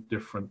totally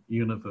different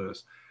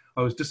universe.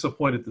 I was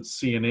disappointed that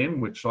CNN,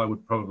 which I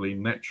would probably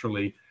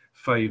naturally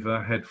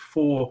favor, had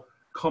 4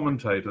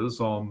 commentators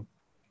on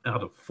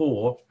out of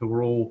 4 who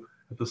were all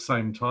at the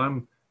same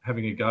time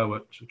having a go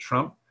at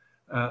Trump.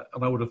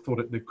 And I would have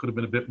thought there could have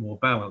been a bit more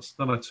balanced.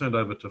 Then I turned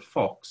over to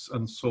Fox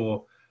and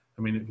saw,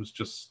 I mean, it was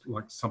just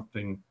like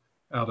something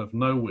out of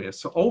nowhere.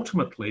 So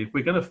ultimately, if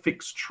we're going to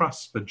fix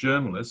trust for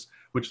journalists,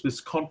 which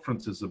this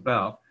conference is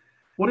about,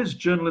 what is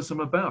journalism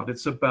about?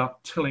 It's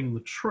about telling the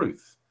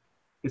truth.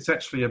 It's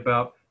actually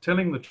about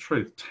telling the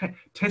truth,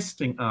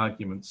 testing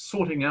arguments,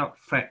 sorting out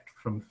fact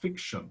from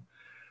fiction.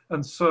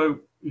 And so,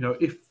 you know,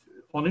 if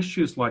on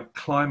issues like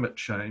climate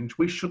change,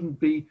 we shouldn't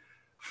be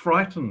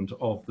frightened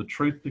of the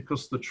truth,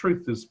 because the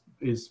truth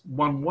is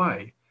one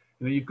way.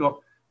 You know, you've got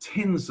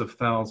tens of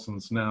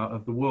thousands now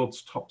of the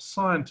world's top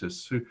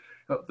scientists who,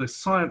 the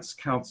science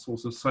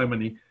councils of so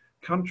many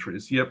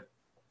countries. Yet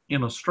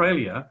in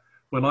Australia,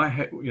 when I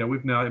had, you know,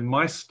 we've now in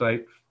my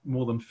state,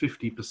 more than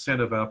 50%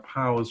 of our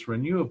power is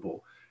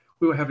renewable.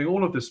 We were having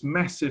all of this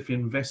massive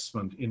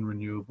investment in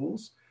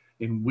renewables,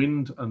 in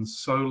wind and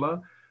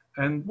solar.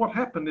 And what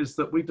happened is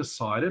that we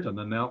decided and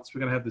announced we're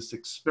going to have this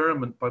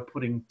experiment by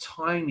putting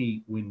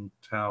tiny wind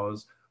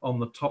towers on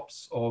the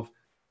tops of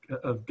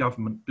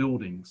government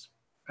buildings,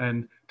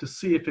 and to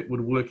see if it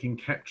would work in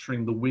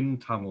capturing the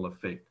wind tunnel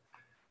effect.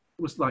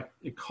 It was like,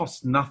 it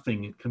cost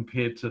nothing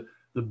compared to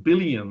the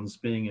billions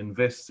being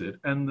invested,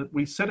 and that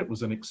we said it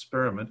was an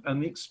experiment,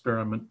 and the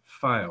experiment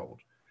failed.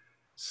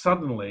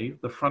 Suddenly,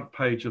 the front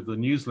page of the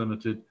News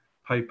Limited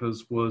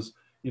papers was,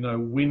 you know,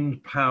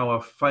 wind power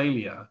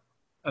failure.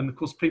 And of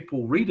course,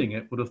 people reading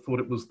it would have thought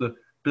it was the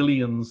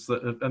billions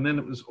that, and then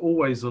it was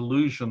always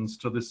allusions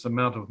to this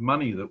amount of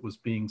money that was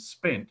being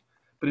spent.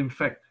 But in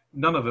fact,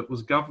 none of it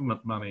was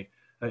government money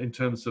in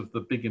terms of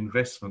the big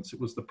investments. It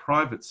was the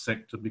private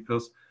sector,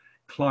 because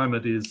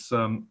climate is,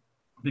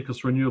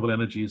 because renewable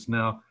energy is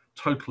now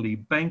totally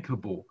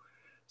bankable.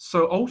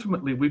 So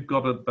ultimately, we've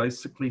got to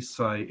basically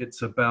say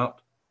it's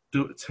about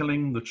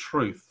telling the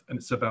truth, and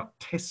it's about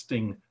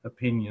testing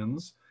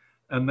opinions.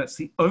 And that's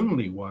the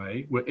only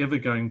way we're ever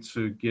going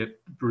to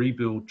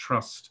rebuild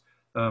trust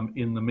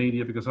in the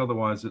media, because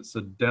otherwise it's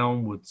a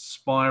downward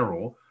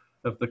spiral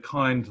of the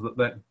kind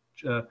that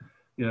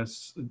you know,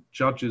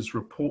 judge's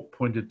report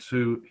pointed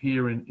to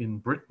here in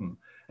Britain.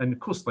 And of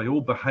course, they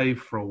all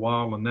behaved for a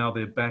while, and now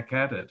they're back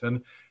at it.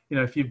 And you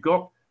know, if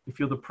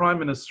you're the Prime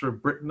Minister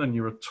of Britain and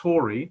you're a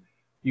Tory,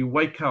 you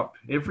wake up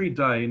every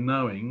day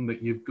knowing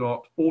that you've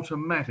got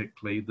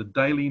automatically the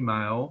Daily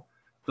Mail,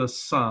 the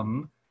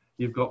Sun,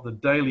 you've got the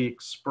Daily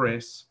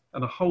Express,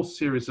 and a whole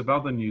series of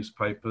other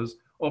newspapers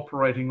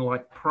operating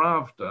like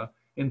Pravda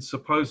in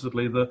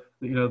supposedly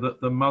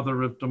the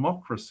mother of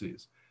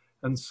democracies.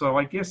 And so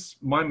I guess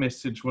my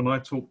message when I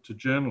talk to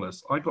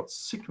journalists, I got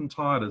sick and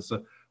tired as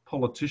a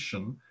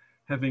politician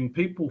having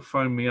people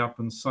phone me up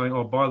and saying,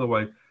 oh, by the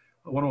way,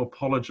 I want to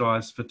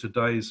apologize for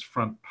today's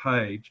front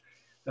page.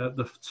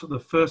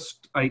 The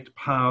first 8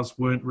 pages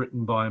weren't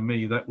written by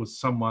me. That was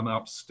someone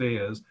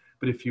upstairs.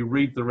 But if you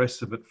read the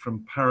rest of it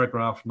from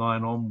paragraph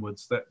 9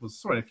 onwards,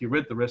 if you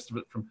read the rest of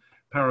it from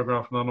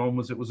paragraph 9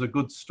 onwards, it was a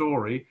good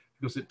story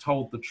because it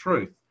told the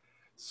truth.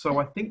 So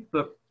I think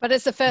that... But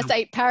it's the first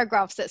 8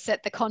 paragraphs that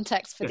set the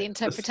context for the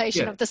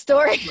interpretation of the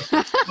story.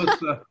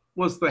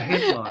 was the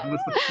headline, was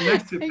the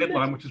massive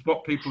headline, which is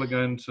what people are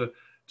going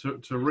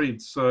to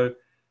read. So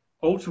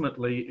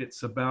ultimately,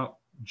 it's about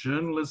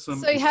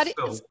journalism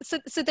itself.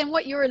 So then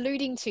what you're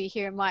alluding to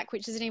here, Mike,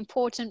 which is an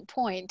important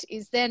point,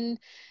 is then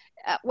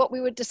what we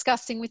were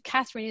discussing with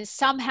Catherine is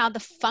somehow the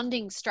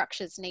funding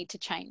structures need to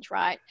change,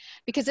 right?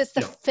 Because it's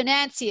the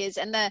financiers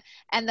and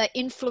the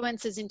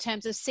influencers in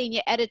terms of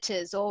senior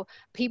editors or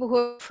people who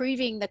are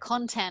approving the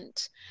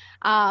content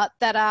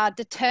that are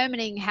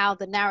determining how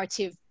the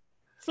narrative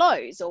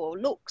flows or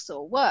looks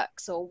or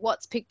works, or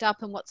what's picked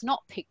up and what's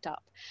not picked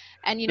up.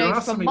 And you know,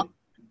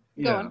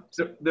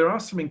 there are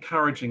some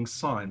encouraging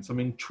signs. I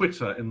mean,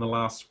 Twitter in the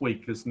last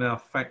week is now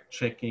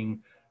fact-checking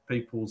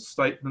people's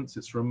statements.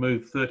 It's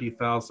removed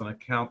 30,000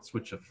 accounts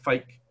which are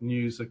fake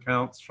news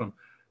accounts from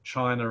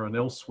China and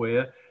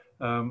elsewhere.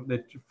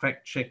 They're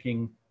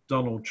fact-checking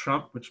Donald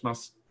Trump, which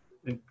must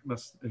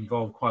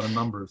involve quite a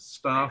number of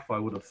staff, I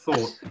would have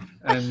thought,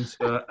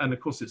 and of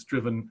course it's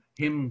driven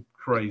him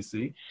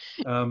crazy.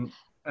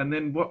 And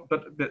then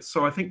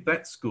so I think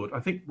that's good.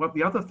 I think what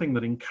the other thing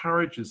that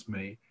encourages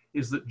me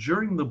is that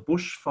during the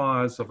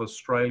bushfires of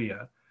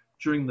Australia,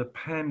 during the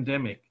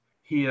pandemic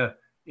here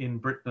in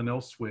Britain and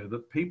elsewhere,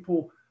 that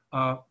people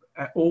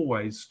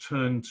always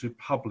turn to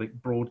public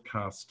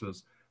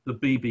broadcasters, the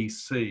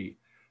BBC,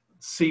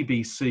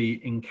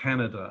 CBC in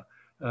Canada,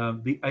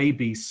 the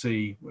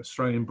ABC,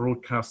 Australian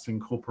Broadcasting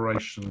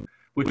Corporation,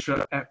 which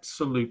are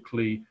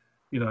absolutely,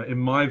 you know, in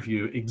my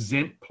view,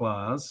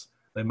 exemplars.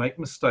 They make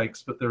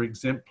mistakes, but they're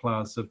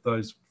exemplars of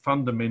those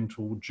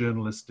fundamental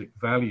journalistic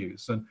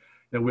values. And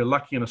you know, we're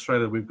lucky in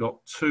Australia, we've got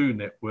two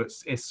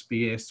networks,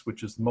 SBS,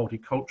 which is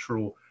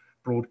multicultural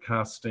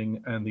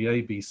broadcasting, and the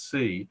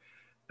ABC.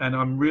 And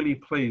I'm really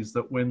pleased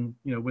that when,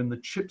 you know, when the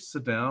chips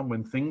are down,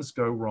 when things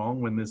go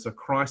wrong, when there's a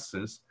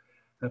crisis,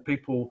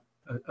 people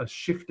are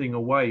shifting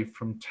away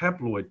from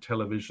tabloid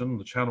television,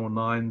 the Channel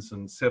 9s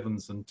and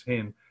 7s and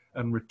 10,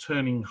 and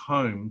returning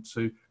home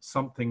to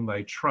something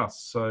they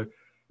trust. So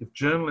if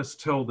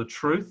journalists tell the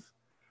truth,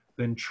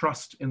 then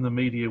trust in the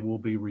media will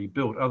be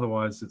rebuilt.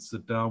 Otherwise, it's a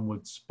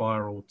downward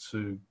spiral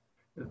to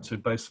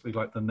basically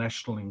like the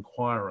National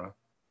Enquirer,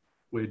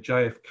 where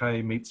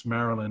JFK meets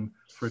Marilyn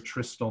for a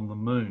tryst on the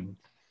moon.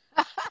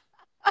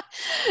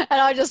 And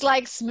I just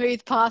like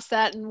smooth past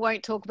that and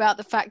won't talk about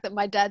the fact that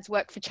my dad's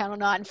worked for Channel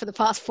 9 for the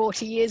past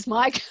 40 years,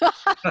 Mike.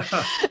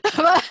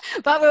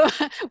 but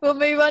we'll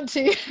move on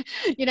to,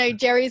 you know,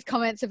 Jerry's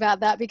comments about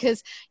that,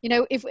 because, you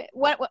know, if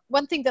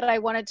one thing that I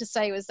wanted to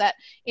say was that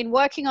in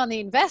working on the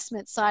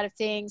investment side of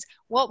things,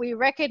 what we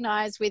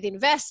recognize with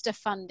investor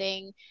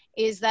funding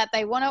is that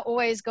they want to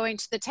always go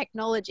into the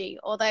technology,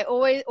 or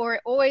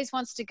it always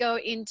wants to go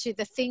into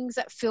the things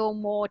that feel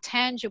more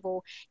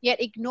tangible,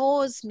 yet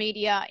ignores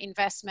media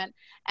investment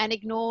and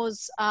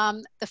ignores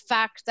the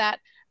fact that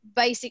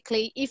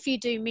basically if you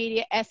do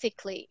media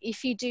ethically,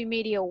 if you do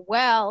media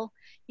well,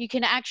 you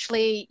can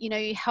actually, you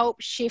know, help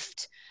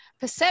shift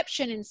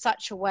perception in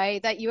such a way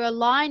that you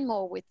align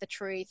more with the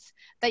truth,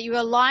 that you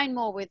align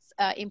more with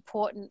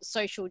important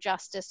social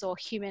justice or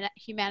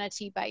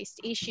humanity-based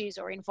issues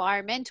or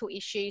environmental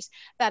issues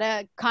that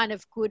are kind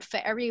of good for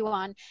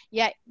everyone.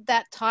 Yet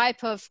that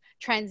type of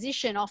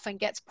transition often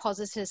gets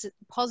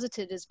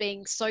posited as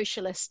being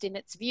socialist in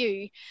its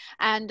view,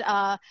 and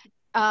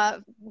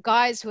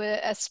guys who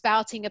are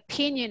spouting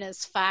opinion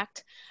as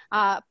fact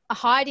are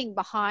hiding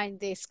behind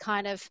this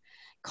kind of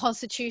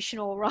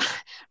constitutional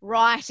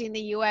right in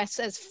the US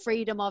as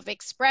freedom of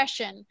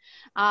expression,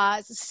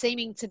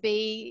 seeming to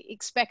be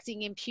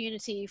expecting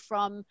impunity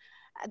from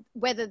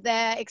whether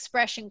their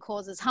expression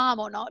causes harm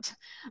or not.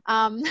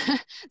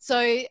 So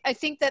I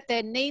think that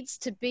there needs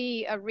to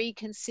be a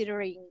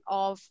reconsidering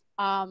of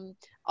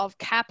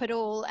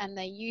capital and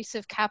the use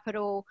of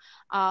capital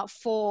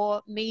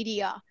for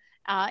media,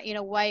 in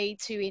a way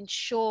to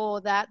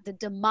ensure that the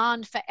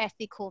demand for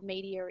ethical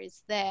media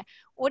is there.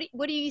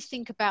 What do you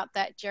think about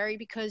that, Jerry?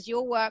 Because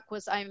your work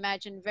was, I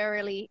imagine,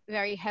 very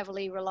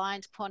heavily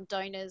reliant upon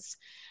donors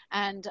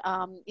and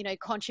you know,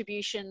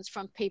 contributions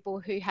from people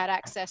who had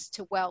access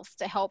to wealth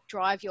to help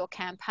drive your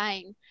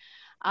campaign.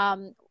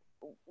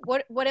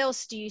 What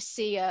else do you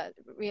see are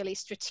really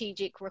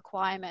strategic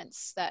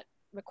requirements that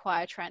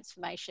require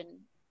transformation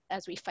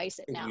as we face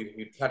it now?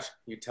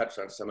 You touched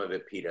on some of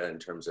it, Peta, in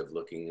terms of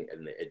looking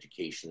in the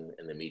education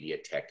and the media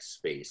tech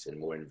space and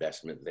more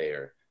investment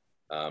there.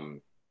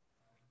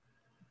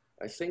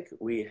 I think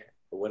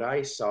what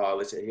I saw,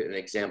 let's say an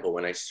example,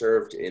 when I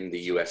served in the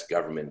US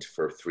government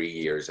for 3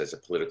 years as a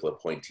political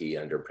appointee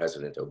under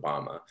President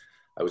Obama,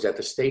 I was at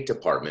the State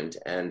Department,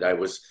 and I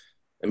was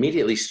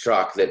immediately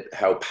struck that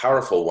how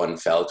powerful one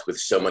felt with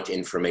so much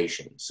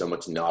information, so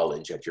much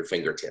knowledge at your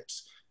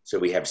fingertips. So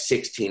we have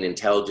 16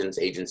 intelligence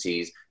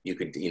agencies. You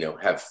could, you know,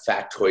 have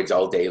factoids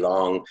all day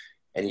long,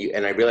 and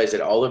I realized that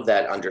all of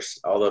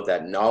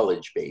that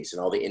knowledge base and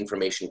all the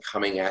information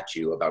coming at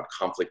you about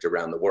conflict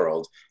around the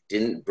world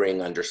didn't bring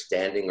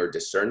understanding or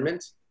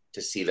discernment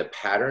to see the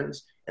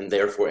patterns, and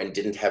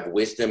didn't have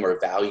wisdom or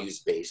values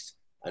based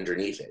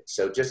underneath it.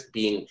 So just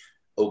being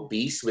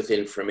obese with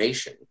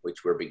information,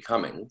 which we're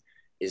becoming,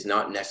 is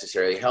not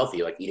necessarily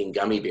healthy. Like eating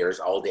gummy bears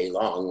all day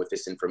long with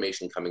this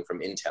information coming from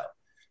Intel.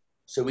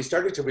 So we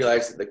started to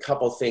realize that the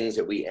couple things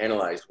that we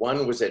analyzed,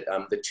 one was that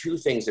the two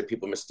things that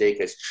people mistake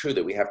as true,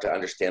 that we have to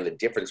understand the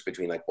difference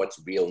between like what's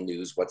real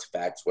news, what's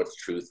facts, what's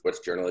truth,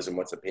 what's journalism,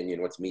 what's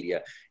opinion, what's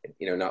media,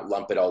 you know, not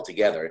lump it all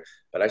together.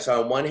 But I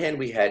saw on one hand,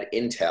 we had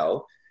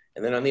Intel,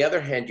 and then on the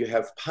other hand, you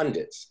have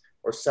pundits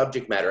or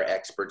subject matter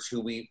experts who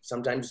we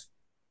sometimes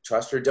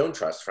trust or don't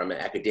trust from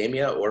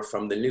academia or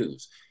from the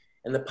news.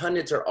 And the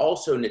pundits are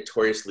also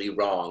notoriously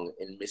wrong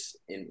in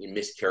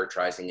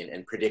mischaracterizing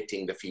and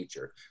predicting the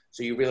future.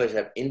 So you realize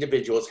that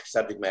individuals,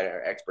 subject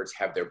matter experts,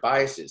 have their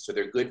biases. So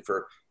they're good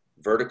for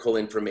vertical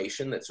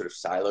information that's sort of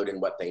siloed in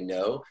what they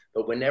know.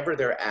 But whenever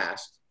they're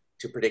asked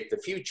to predict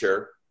the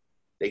future,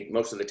 they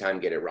most of the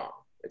time get it wrong.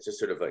 It's just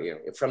sort of a, you know,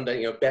 from the,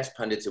 you know, best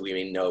pundits that we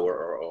may know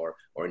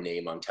or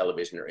name on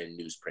television or in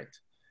newsprint.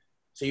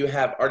 So you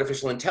have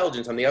artificial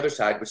intelligence on the other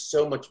side with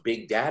so much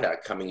big data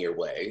coming your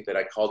way that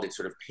I called it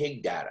sort of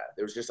pig data.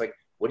 There was just like,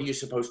 what are you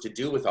supposed to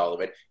do with all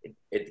of it?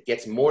 It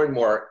gets more and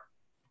more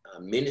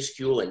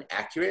minuscule and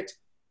accurate,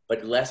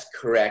 but less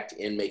correct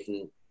in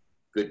making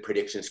good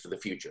predictions for the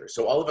future.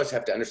 So all of us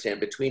have to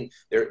understand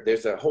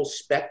there's a whole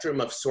spectrum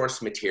of source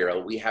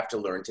material we have to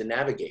learn to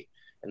navigate.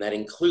 And that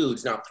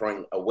includes not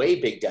throwing away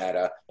big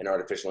data and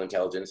artificial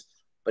intelligence,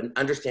 but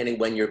understanding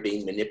when you're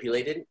being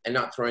manipulated, and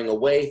not throwing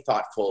away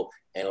thoughtful,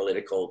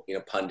 analytical,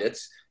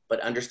 pundits, but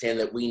understand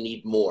that we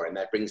need more. And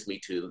that brings me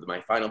to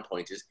my final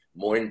point, is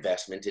more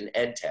investment in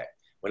ed tech.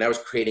 When I was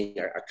creating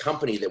a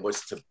company that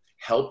was to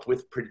help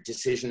with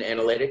decision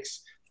analytics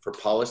for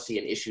policy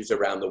and issues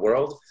around the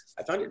world,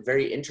 I found it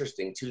very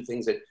interesting. Two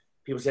things that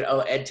people said,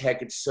 oh, ed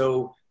tech, it's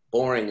so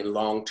boring and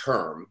long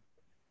term.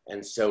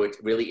 And so it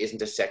really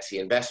isn't a sexy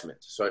investment.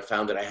 So I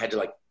found that I had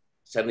to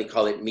suddenly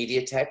call it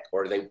media tech,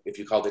 or if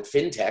you called it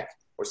fintech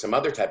or some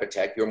other type of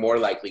tech, you're more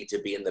likely to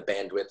be in the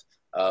bandwidth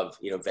of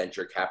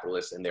venture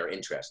capitalists and their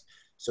interest.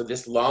 So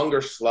this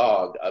longer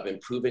slog of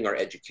improving our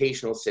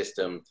educational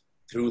system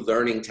through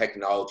learning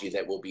technology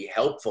that will be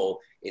helpful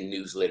in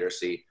news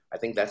literacy, I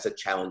think that's a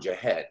challenge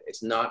ahead.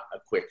 It's not a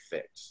quick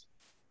fix.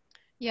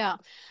 Yeah,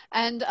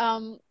 and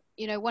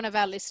one of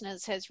our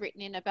listeners has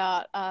written in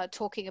about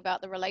talking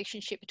about the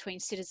relationship between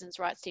citizens'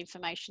 rights to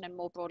information and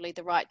more broadly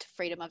the right to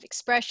freedom of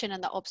expression,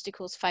 and the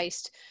obstacles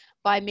faced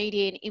by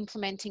media in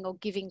implementing or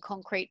giving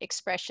concrete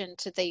expression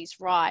to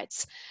these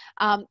rights.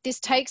 This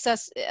takes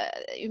us,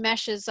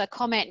 Umesh's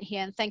comment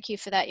here, and thank you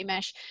for that,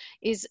 Umesh,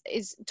 is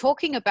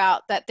talking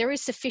about that there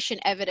is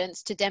sufficient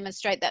evidence to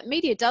demonstrate that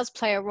media does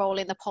play a role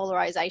in the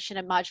polarization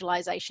and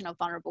marginalization of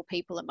vulnerable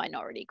people and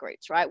minority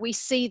groups, right? We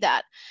see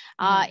that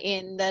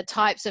in the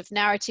types of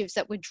narratives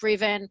that were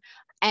driven,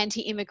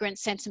 anti-immigrant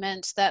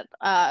sentiment that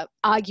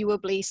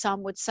arguably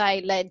some would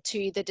say led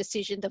to the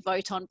decision to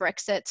vote on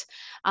Brexit.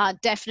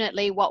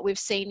 Definitely what we've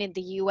seen in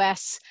the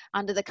US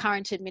under the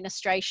current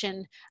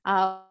administration,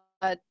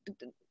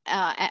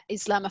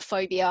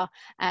 Islamophobia,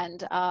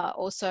 and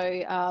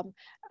also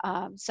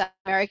South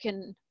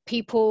American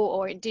people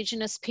or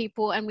Indigenous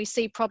people. And we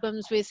see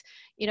problems with,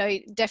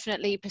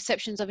 definitely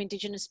perceptions of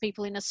Indigenous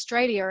people in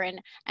Australia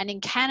and in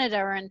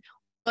Canada and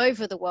all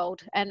over the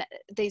world. And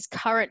these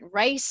current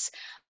race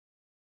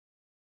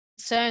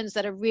concerns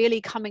that are really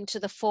coming to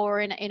the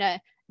fore in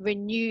a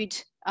renewed,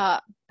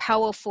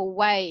 powerful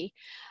way.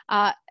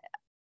 And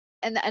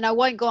I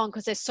won't go on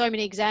because there's so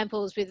many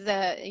examples with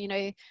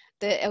the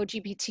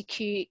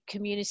LGBTQ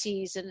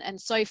communities and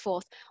so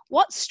forth.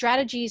 What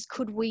strategies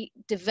could we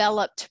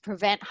develop to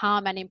prevent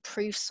harm and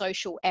improve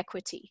social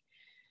equity?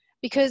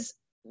 Because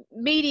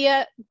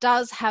media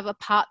does have a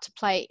part to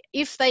play.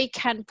 If they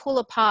can pull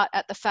apart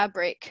at the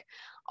fabric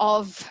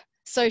of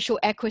social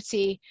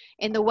equity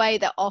in the way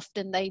that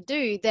often they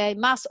do, they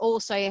must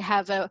also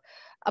have a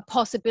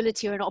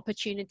possibility or an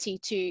opportunity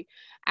to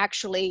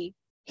actually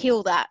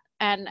heal that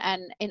and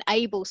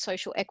enable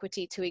social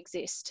equity to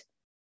exist.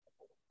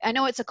 I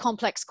know it's a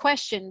complex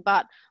question,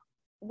 but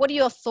what are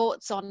your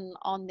thoughts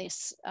on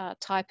this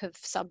type of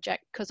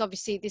subject? Because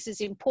obviously this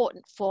is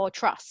important for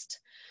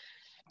trust.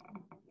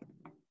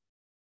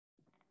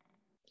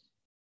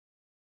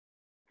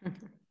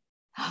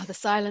 Oh, the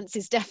silence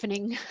is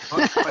deafening.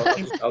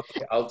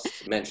 I'll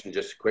just mention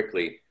just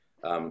quickly,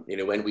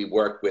 when we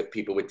work with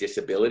people with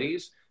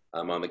disabilities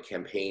on the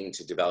campaign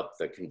to develop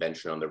the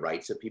Convention on the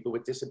Rights of People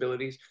with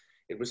Disabilities,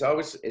 it was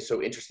always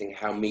so interesting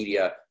how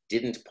media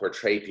didn't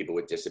portray people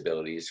with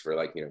disabilities for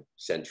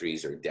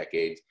centuries or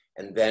decades,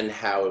 and then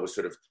how it was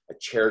sort of a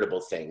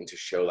charitable thing to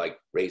show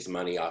raise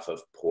money off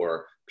of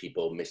poor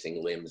people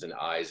missing limbs and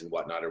eyes and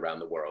whatnot around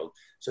the world.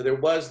 So there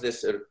was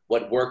this,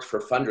 what worked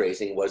for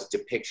fundraising was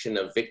depiction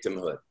of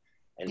victimhood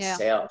and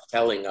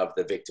telling of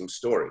the victim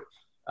story.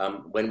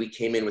 When we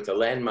came in with the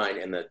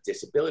landmine and the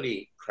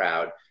disability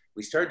crowd,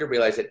 we started to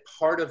realize that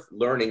part of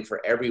learning for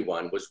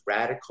everyone was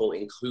radical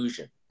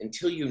inclusion.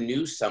 Until you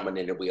knew someone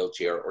in a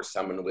wheelchair or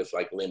someone with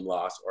limb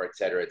loss or et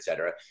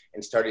cetera,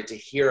 and started to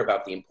hear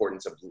about the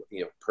importance of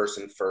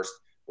person first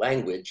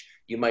language,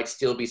 you might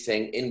still be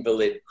saying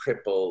invalid,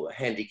 cripple,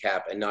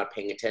 handicap, and not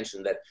paying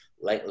attention that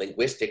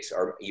linguistics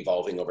are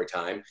evolving over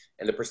time,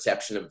 and the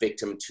perception of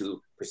victim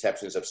to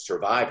perceptions of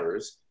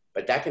survivors.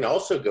 But that can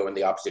also go in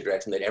the opposite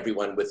direction, that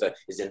everyone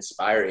is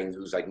inspiring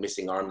who's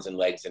missing arms and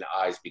legs and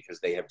eyes because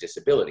they have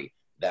disability.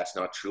 That's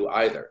not true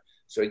either.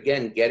 So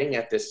again, getting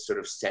at this sort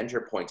of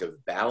center point of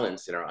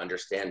balance in our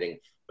understanding,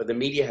 but the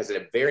media has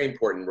a very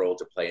important role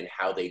to play in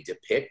how they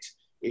depict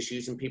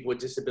issues in people with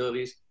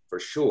disabilities, for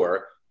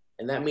sure.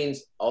 And that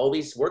means all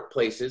these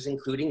workplaces,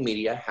 including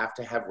media, have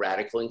to have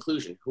radical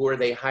inclusion. Who are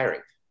they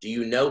hiring? Do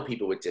you know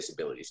people with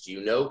disabilities? Do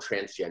you know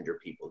transgender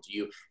people?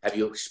 Have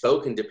you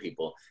spoken to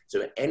people?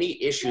 So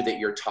any issue that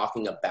you're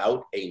talking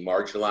about a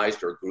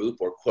marginalized or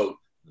group, or quote,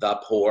 the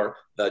poor,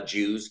 the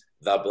Jews,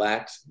 the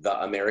Blacks, the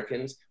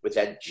Americans, with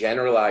that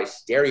generalized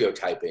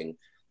stereotyping,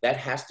 that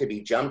has to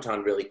be jumped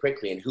on really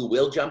quickly. And who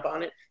will jump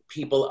on it?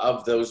 People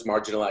of those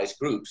marginalized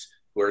groups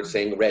who are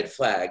saying red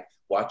flag,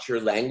 watch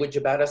your language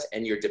about us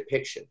and your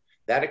depiction.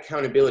 That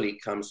accountability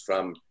comes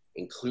from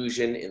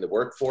inclusion in the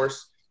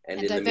workforce and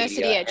in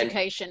diversity the media,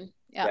 education.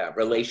 And,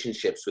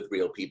 relationships with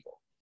real people.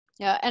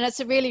 Yeah, and it's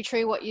really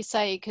true what you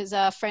say, because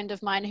a friend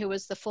of mine who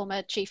was the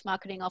former chief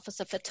marketing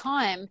officer for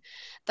Time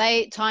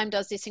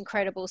does this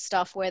incredible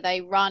stuff where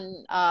they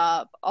run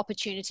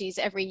opportunities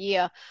every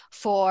year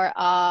for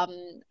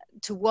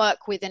to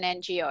work with an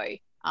NGO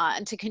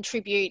and to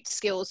contribute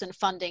skills and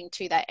funding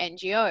to that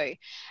NGO.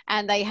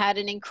 And they had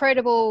an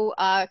incredible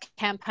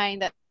campaign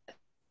that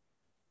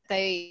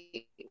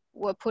they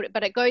were put,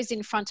 but it goes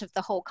in front of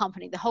the whole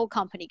company. The whole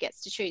company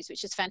gets to choose,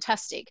 which is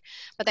fantastic.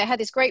 But they had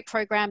this great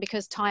program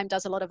because Time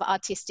does a lot of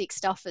artistic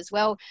stuff as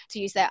well, to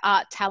use their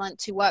art talent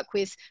to work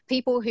with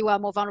people who are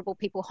more vulnerable,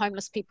 people,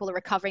 homeless people, or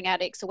recovering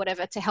addicts or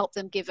whatever, to help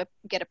them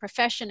get a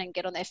profession and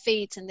get on their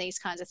feet and these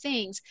kinds of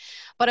things.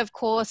 But of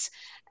course,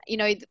 you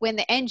know, when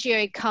the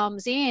NGO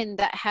comes in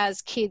that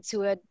has kids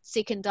who are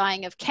sick and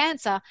dying of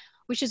cancer,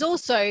 which is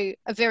also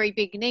a very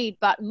big need,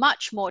 but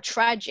much more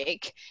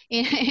tragic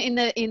in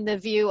the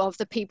view of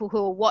the people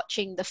who are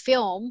watching the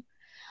film,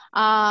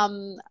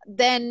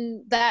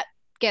 then that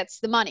gets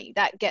the money,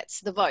 that gets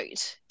the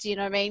vote. Do you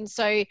know what I mean?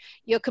 So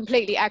you're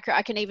completely accurate.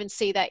 I can even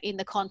see that in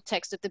the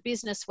context of the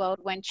business world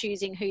when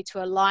choosing who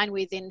to align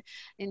with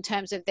in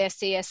terms of their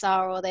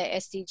CSR or their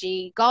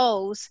SDG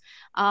goals,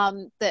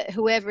 that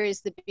whoever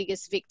is the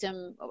biggest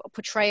victim or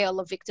portrayal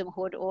of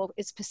victimhood or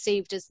is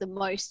perceived as the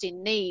most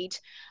in need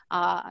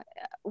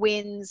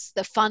wins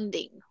the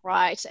funding,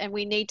 right? And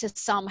we need to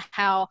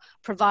somehow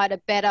provide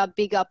a better,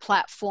 bigger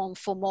platform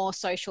for more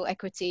social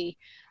equity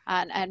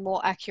and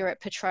more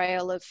accurate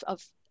portrayal of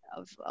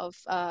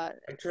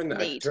I turn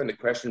the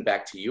question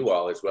back to you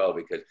all as well,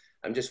 because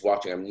I'm just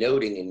watching, I'm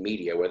noting in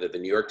media, whether the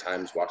New York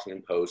Times,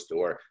 Washington Post,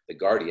 or the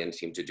Guardian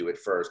seem to do it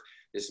first,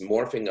 this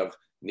morphing of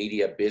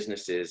media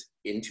businesses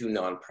into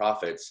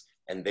nonprofits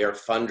and their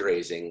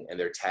fundraising and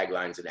their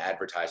taglines and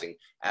advertising,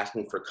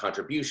 asking for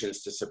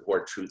contributions to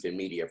support truth in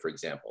media, for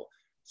example.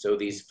 So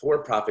these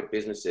for-profit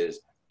businesses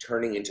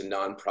turning into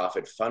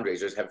nonprofit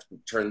fundraisers have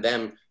turned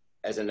them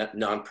as a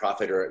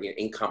nonprofit or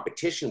in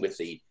competition with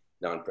the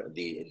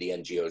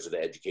NGOs or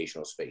the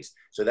educational space.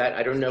 So that,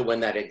 I don't know when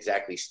that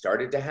exactly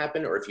started to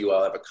happen, or if you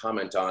all have a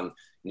comment on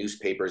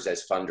newspapers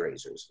as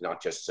fundraisers,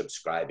 not just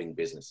subscribing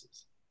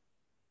businesses.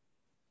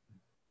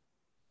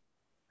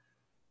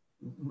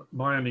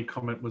 My only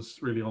comment was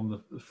really on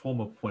the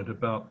former point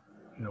about,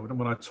 you know,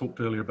 when I talked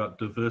earlier about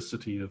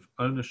diversity of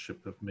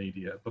ownership of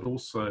media, but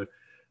also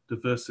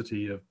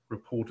diversity of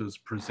reporters,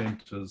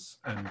 presenters,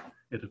 and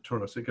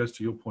editorials. It goes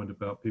to your point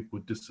about people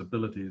with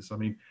disabilities. I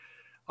mean,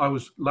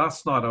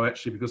 last night,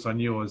 because I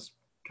knew I was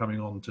coming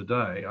on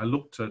today, I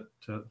looked at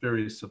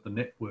various of the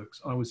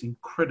networks. I was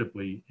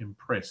incredibly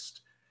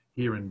impressed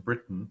here in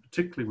Britain,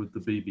 particularly with the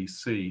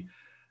BBC,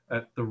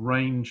 at the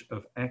range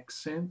of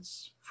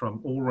accents from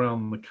all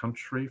around the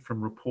country,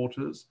 from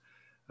reporters,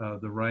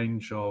 the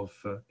range of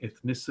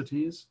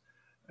ethnicities,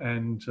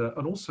 and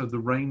also the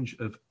range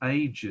of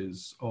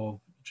ages of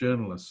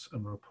journalists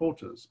and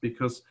reporters.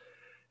 Because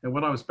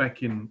when I was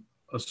back in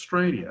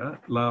Australia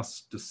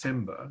last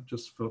December,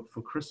 just for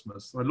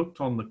Christmas, I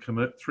looked on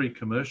the 3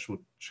 commercial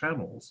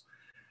channels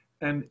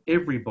and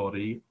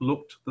everybody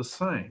looked the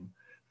same.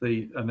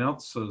 The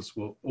announcers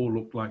all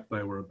looked like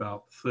they were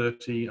about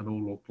 30 and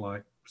all looked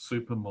like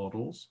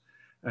supermodels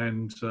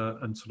and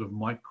sort of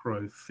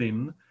micro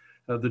thin.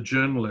 The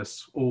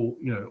journalists all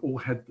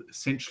had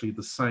essentially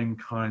the same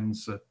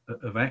kinds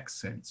of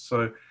accents.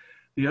 So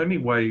the only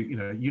way,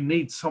 you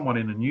need someone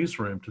in a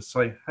newsroom to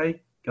say,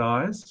 hey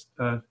guys,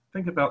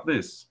 think about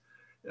this.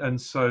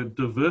 And so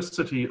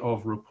diversity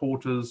of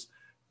reporters,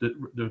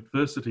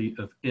 diversity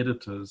of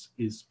editors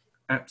is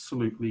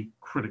absolutely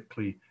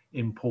critically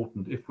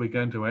important if we're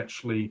going to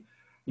actually,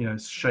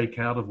 shake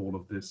out of all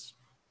of this.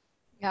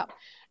 Yeah.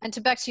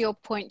 And back to your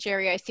point,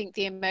 Jerry, I think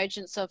the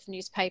emergence of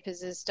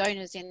newspapers as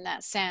donors in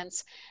that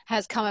sense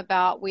has come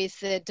about with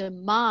the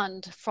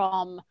demand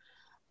from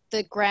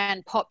the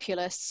grand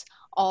populace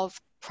of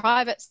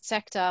private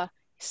sector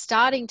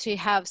starting to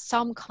have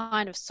some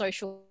kind of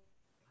social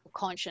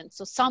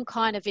conscience or some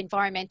kind of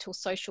environmental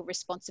social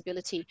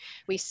responsibility.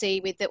 We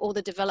see with all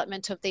the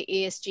development of the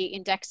ESG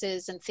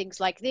indexes and things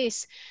like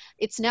this,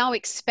 it's now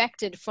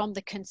expected from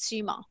the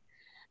consumer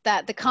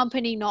that the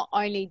company not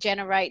only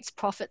generates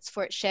profits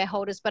for its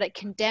shareholders, but it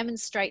can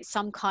demonstrate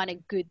some kind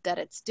of good that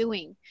it's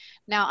doing.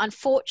 Now,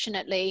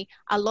 unfortunately,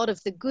 a lot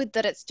of the good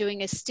that it's doing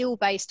is still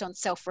based on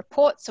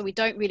self-report, so we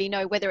don't really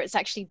know whether it's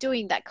actually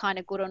doing that kind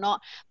of good or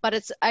not, but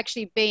it's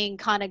actually being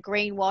kind of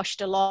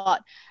greenwashed a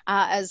lot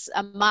as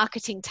a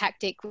marketing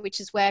tactic, which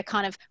is where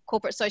kind of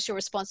corporate social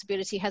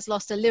responsibility has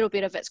lost a little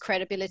bit of its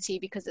credibility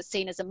because it's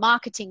seen as a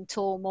marketing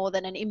tool more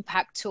than an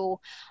impact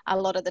tool a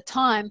lot of the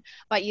time.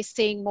 But you're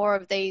seeing more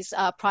of these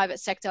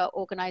private sector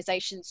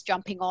organizations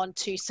jumping on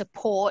to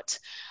support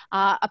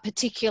a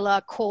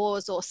particular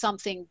cause or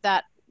something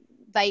that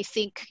they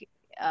think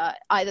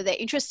either they're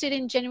interested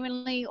in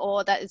genuinely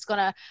or that is going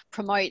to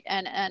promote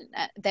and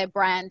their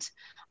brand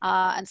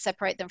and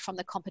separate them from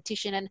the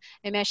competition. And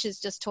Imesh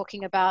is just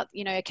talking about,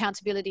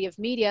 accountability of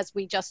media, as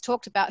we just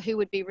talked about, who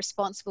would be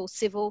responsible,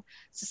 civil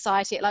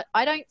society. Like,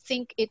 I don't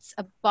think it's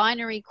a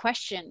binary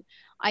question.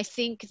 I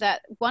think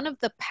that one of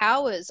the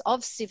powers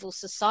of civil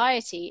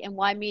society and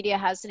why media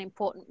has an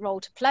important role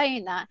to play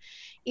in that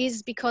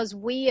is because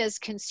we as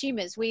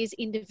consumers, we as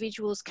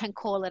individuals can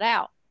call it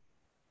out.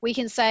 We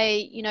can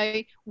say,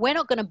 we're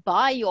not going to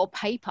buy your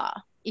paper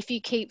if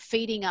you keep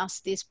feeding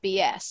us this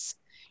BS.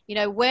 You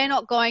know, we're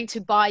not going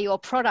to buy your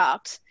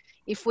product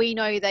if we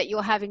know that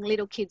you're having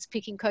little kids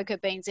picking cocoa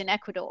beans in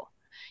Ecuador.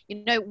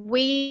 You know,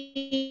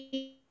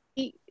 we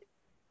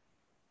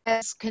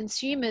as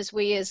consumers,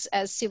 we as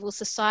civil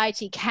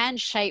society can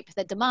shape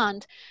the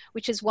demand,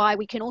 which is why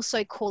we can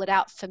also call it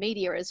out for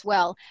media as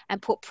well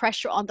and put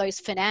pressure on those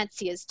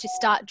financiers to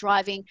start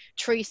driving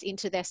truth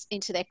into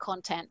their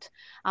content.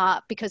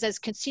 Because as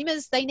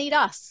consumers, they need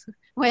us.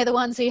 We're the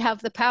ones who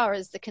have the power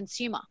as the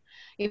consumer.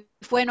 If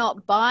we're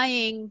not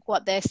buying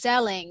what they're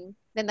selling,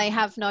 then they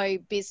have no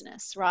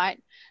business, right?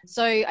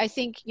 So I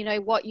think, you know,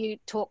 what you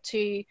talk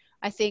to,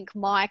 I think,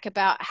 Mike,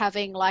 about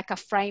having like a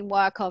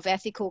framework of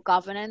ethical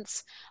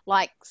governance,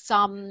 like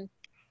some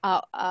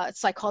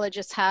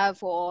psychologists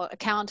have, or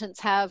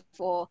accountants have,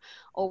 or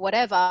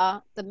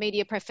whatever, the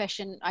media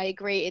profession, I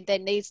agree, there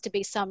needs to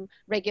be some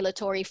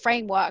regulatory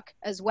framework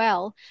as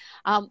well,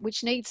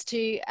 which needs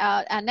to,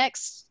 our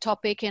next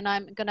topic, and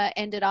I'm going to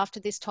end it after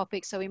this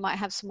topic, so we might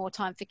have some more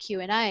time for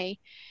Q&A,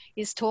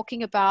 is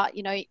talking about,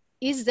 you know,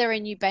 is there a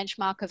new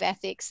benchmark of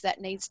ethics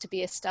that needs to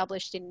be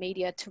established in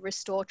media to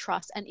restore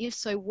trust? And if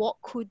so, what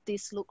could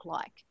this look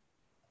like?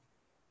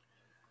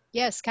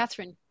 Yes,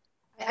 Catherine.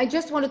 I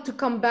just wanted to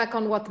come back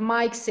on what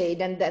Mike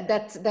said, and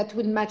that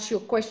will match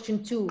your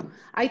question too.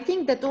 I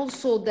think that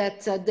also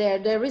that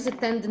there is a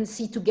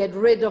tendency to get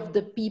rid of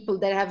the people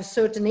that have a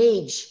certain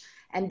age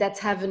and that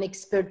have an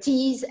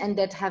expertise and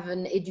that have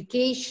an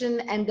education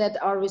and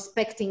that are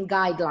respecting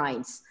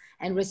guidelines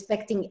and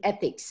respecting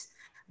ethics.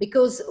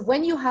 Because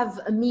when you have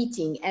a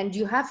meeting and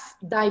you have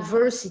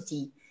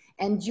diversity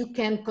and you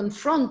can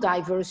confront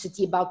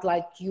diversity about,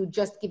 like you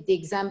just give the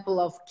example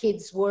of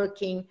kids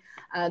working,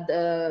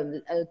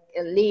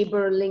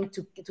 labor linked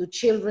to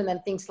children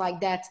and things like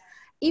that.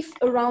 If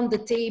around the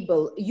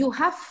table you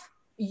have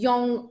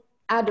young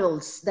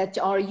adults that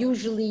are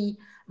usually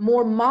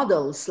more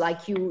models,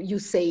 like you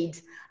said,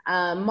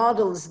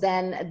 models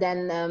than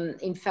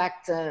in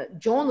fact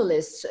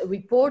journalists,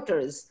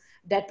 reporters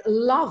that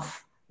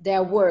love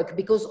their work,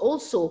 because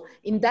also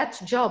in that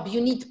job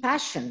you need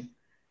passion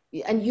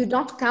and you're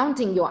not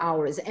counting your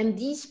hours. And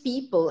these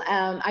people,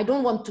 I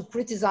don't want to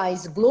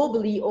criticize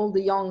globally all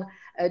the young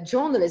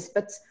journalists,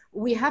 but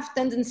we have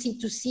tendency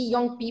to see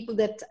young people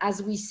that,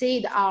 as we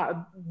said,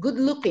 are good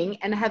looking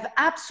and have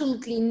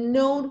absolutely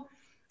no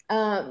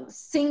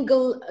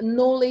single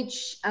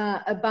knowledge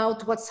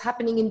about what's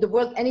happening in the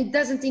world, and it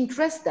doesn't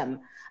interest them.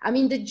 I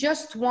mean, they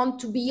just want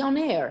to be on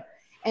air.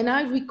 And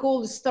I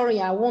recall the story,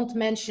 I won't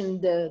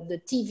mention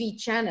the TV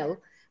channel,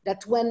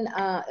 that when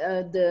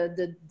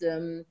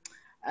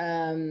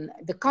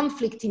the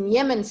conflict in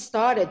Yemen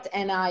started,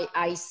 and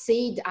I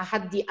said, I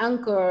had the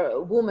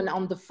anchor woman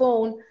on the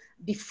phone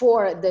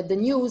before the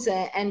news,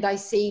 and I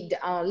said,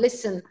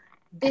 listen,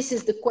 this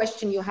is the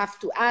question you have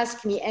to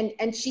ask me.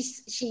 And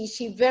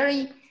she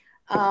very,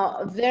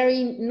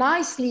 very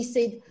nicely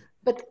said,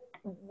 but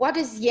what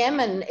is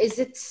Yemen? Is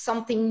it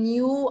something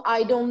new?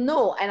 I don't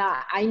know. And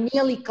I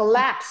nearly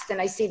collapsed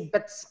and I said,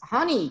 but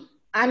honey,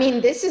 I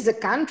mean, this is a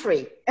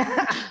country.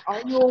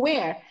 Are you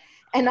aware?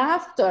 And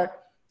after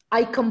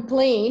I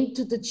complained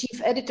to the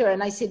chief editor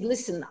and I said,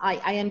 listen,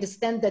 I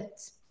understand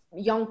that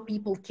young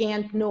people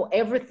can't know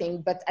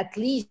everything, but at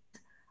least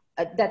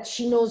that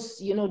she knows,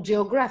 you know,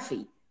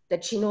 geography,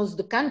 that she knows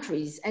the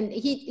countries. And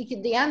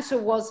the answer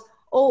was,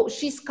 oh,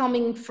 she's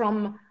coming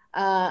from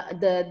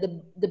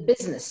the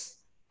business.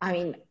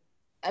 I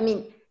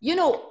mean, you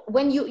know,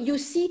 when you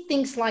see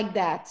things like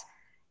that,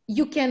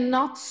 you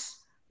cannot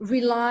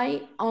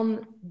rely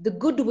on the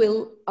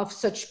goodwill of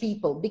such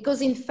people,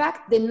 because in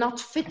fact, they're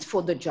not fit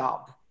for the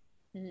job.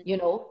 You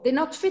know, they're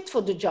not fit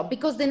for the job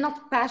because they're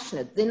not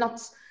passionate. They're not,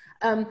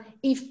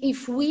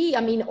 if we, I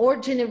mean, our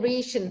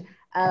generation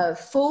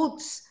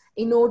votes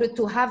in order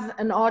to have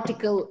an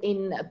article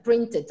in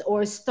printed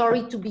or a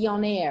story to be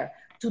on air,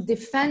 to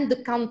defend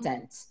the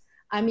content.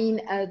 I mean,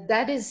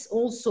 that is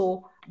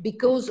also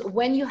because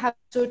when you have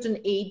a certain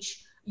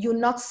age, you're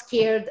not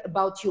scared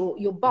about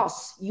your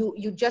boss.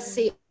 You just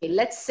say, okay,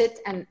 let's sit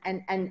and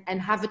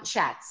have a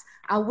chat.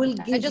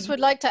 I just would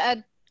like to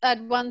add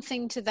one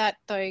thing to that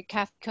though,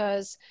 Kath,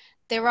 because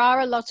there are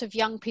a lot of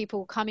young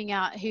people coming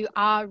out who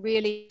are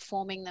really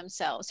forming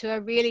themselves, who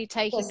are really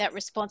taking that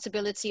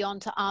responsibility on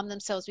to arm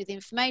themselves with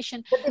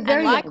information.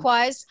 And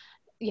likewise,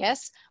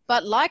 yes,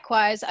 but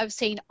likewise, I've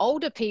seen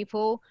older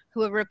people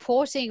who are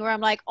reporting where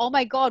I'm like, oh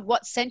my God,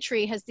 what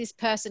century has this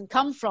person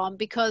come from?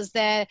 Because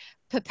they're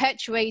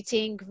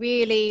perpetuating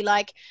really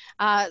like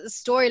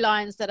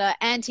storylines that are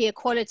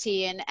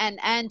anti-equality and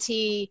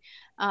anti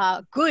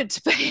good,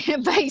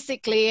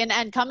 basically,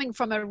 and coming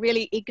from a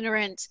really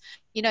ignorant,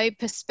 you know,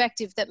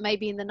 perspective that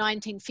maybe in the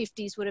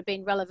 1950s would have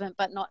been relevant,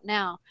 but not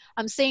now.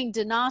 I'm seeing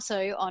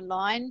Donato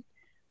online.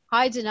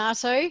 Hi,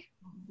 Donato.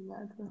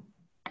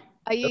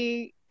 Are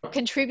you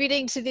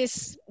contributing to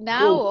this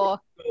now,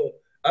 or?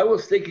 I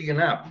was taking a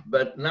nap,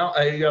 but now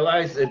I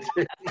realize that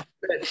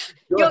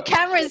your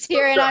camera's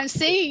here and I'm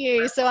seeing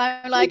you, so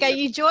I'm like, are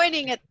you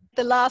joining at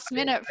the last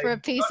minute for a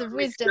piece of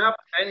wisdom?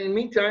 And in the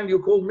meantime, you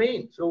called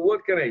me, so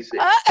what can I say?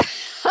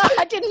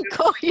 I didn't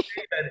call you.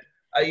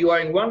 You are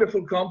in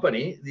wonderful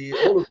company,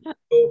 all of you.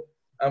 So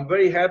I'm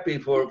very happy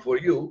for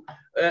you.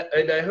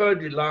 And I heard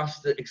the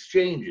last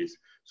exchanges.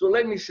 So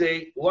let me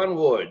say one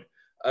word.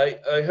 I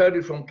heard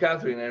it from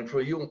Catherine and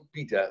from you,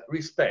 Peter,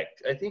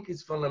 respect. I think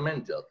it's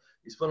fundamental.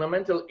 It's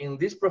fundamental in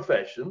this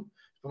profession.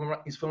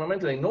 It's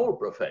fundamental in all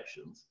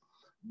professions.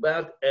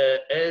 But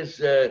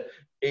as a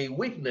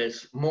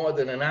witness more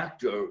than an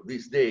actor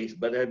these days,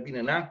 but I've been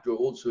an actor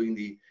also in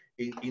the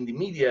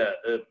media,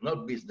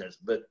 not business,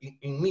 but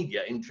in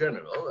media in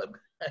general,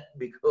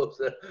 because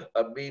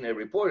I've been a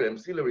reporter. I'm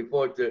still a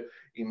reporter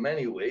in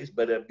many ways,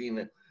 but I've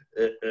been,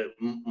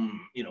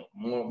 you know,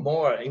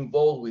 more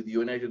involved with the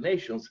United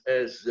Nations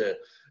as you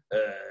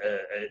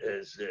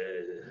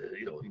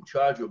know, in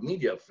charge of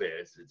media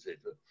affairs, etc.,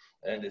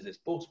 and as a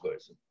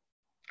spokesperson.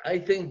 I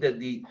think that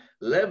the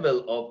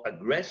level of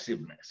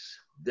aggressiveness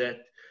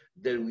that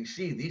we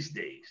see these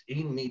days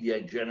in media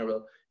in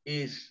general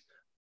is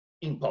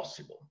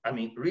impossible. I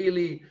mean,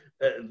 really,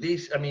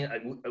 I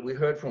mean, we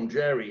heard from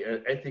Jerry,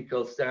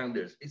 ethical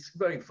standards. It's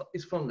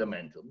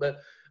fundamental. But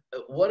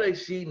what I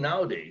see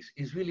nowadays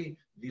is really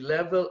the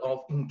level of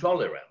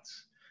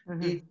intolerance.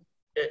 Mm-hmm.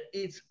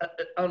 It's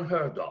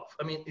unheard of.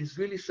 I mean, it's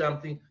really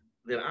something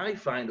that I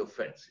find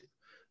offensive.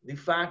 The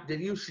fact that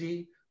you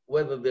see,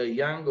 whether they're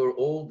young or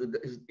old,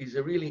 is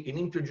a really an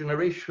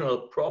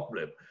intergenerational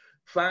problem.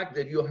 Fact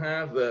that you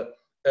have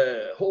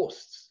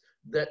hosts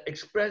that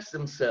express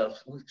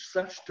themselves with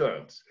such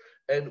terms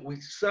and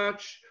with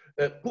such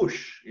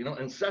push, you know,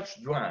 and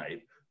such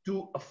drive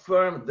to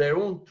affirm their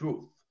own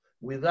truth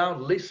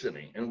without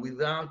listening and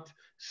without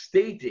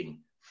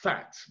stating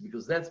facts,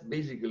 because that's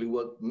basically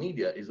what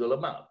media is all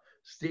about,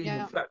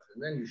 stating facts,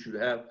 and then you should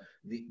have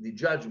the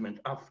judgment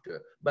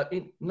after. But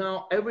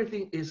now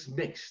everything is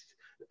mixed.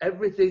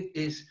 Everything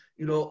is,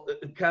 you know,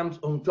 comes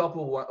on top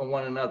of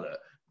one another.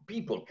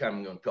 People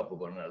coming on top of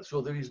one another. So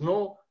there is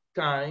no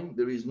time,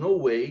 there is no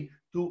way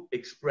to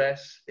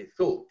express a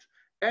thought.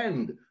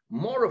 And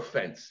more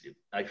offensive,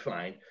 I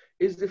find,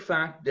 is the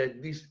fact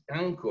that these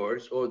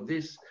anchors or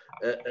these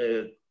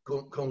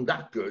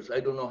conductors, I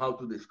don't know how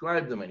to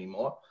describe them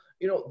anymore,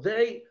 you know,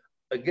 they,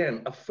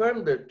 again,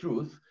 affirm their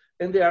truth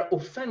and they are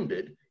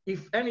offended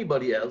if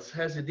anybody else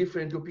has a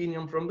different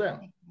opinion from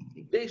them.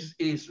 This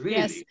is really...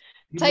 Yes.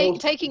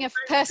 Taking a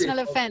personal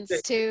offense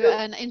to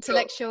an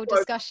intellectual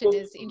discussion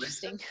is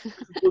interesting.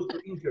 Supposed to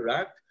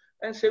interact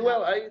and say,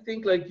 well, I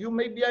think like you,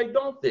 maybe I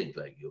don't think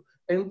like you.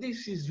 And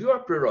this is your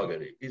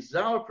prerogative, it's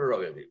our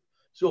prerogative.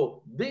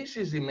 So this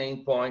is the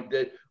main point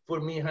that for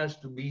me has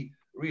to be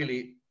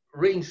really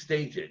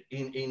reinstated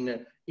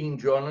in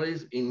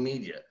journalism, in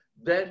media.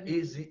 That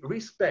is the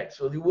respect.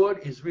 So the word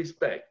is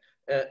respect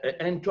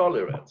and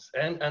tolerance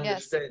and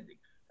understanding.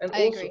 Yes. And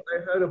I also agree.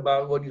 I heard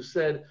about what you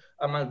said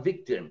among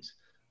victims.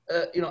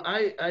 You know,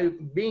 I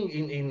being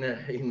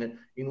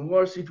in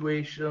war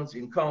situations,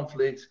 in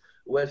conflicts,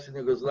 Western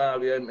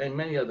Yugoslavia and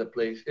many other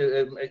places,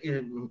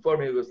 in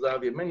former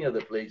Yugoslavia, many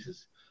other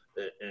places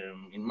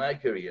in my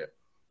career,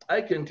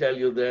 I can tell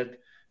you that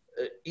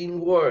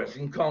in wars,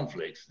 in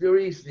conflicts, there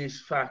is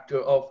this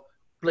factor of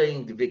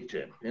playing the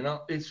victim. You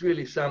know, it's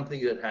really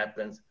something that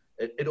happens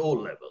at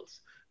all levels.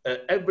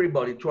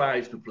 Everybody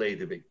tries to play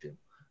the victim,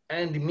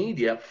 and the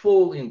media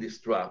fall in this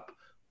trap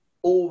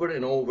over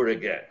and over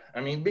again.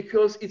 I mean,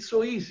 because it's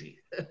so easy.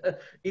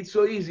 It's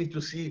so easy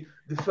to see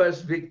the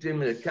first victim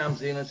that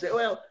comes in and say,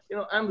 well, you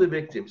know, I'm the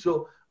victim,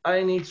 so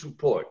I need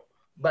support.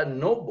 But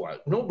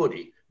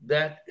nobody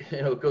that,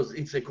 you know, because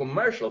it's a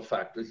commercial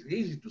factor, it's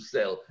easy to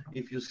sell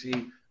if you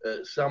see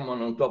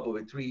someone on top of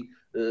a tree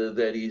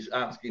that is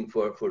asking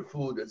for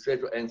food,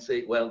 etc., and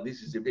say, well,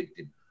 this is a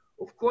victim.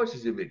 Of course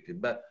it's a victim,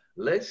 but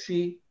let's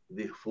see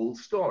the full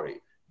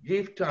story.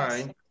 Give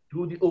time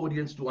to the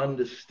audience to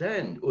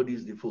understand what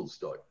is the full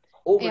story.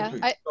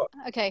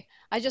 Okay,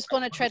 I just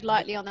want to tread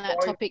lightly on that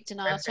topic,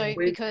 Donato,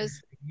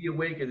 because... Be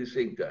awake at the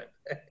same time.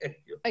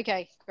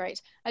 Okay,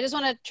 great. I just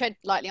want to tread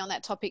lightly on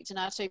that topic,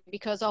 Donato,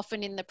 because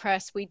often in the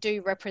press we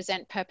do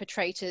represent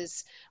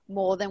perpetrators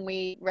more than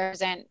we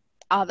represent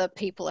other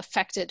people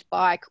affected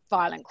by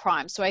violent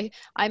crime. So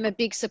I'm a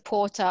big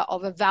supporter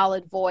of a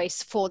valid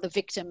voice for the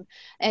victim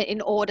in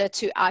order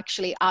to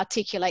actually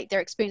articulate their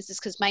experiences,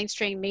 because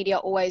mainstream media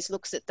always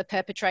looks at the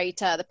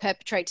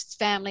perpetrator's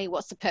family,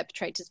 what's the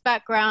perpetrator's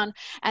background,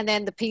 and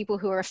then the people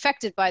who are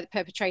affected by the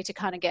perpetrator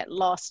kind of get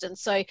lost. And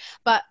so,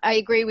 but I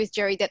agree with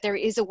Jerry that there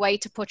is a way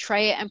to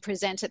portray it and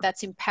present it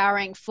that's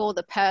empowering for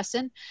the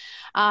person,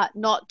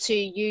 not to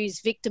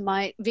use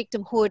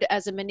victimhood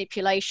as a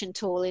manipulation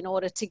tool in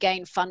order to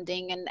gain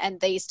funding and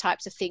these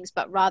types of things,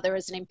 but rather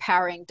as an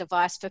empowering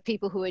device for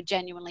people who are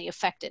genuinely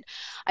affected.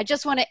 I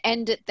just want to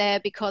end it there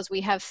because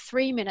we have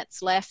 3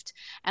 minutes left,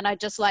 and I'd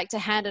just like to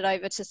hand it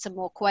over to some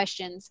more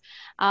questions.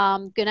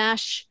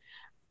 Ganesh,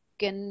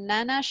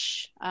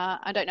 Gananash,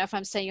 I don't know if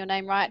I'm saying your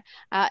name right,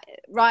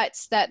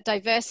 writes that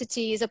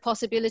diversity is a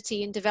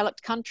possibility in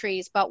developed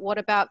countries, but what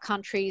about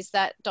countries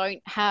that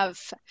don't have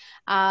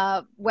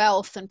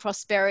wealth and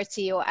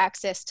prosperity or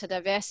access to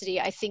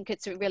diversity? I think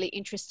it's a really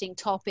interesting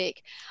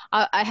topic.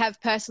 I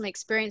have personal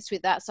experience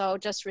with that, so I'll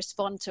just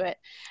respond to it.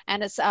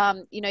 And it's,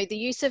 you know, the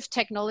use of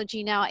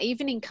technology now,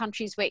 even in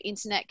countries where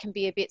internet can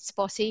be a bit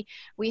spotty,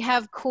 we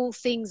have cool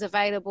things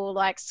available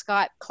like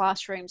Skype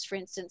classrooms, for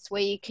instance,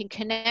 where you can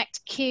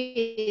connect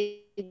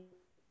kids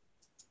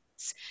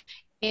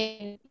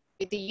in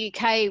the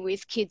UK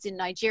with kids in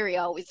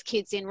Nigeria, or with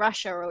kids in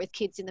Russia, or with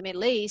kids in the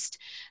Middle East,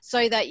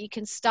 so that you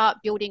can start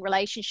building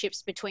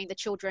relationships between the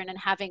children and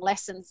having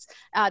lessons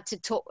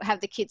to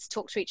have the kids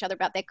talk to each other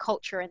about their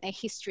culture and their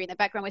history and their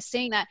background. We're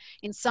seeing that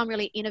in some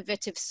really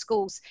innovative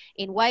schools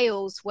in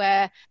Wales,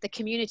 where the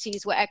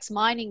communities were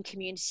ex-mining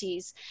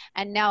communities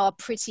and now are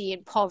pretty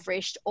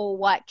impoverished, all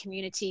white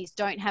communities,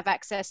 don't have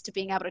access to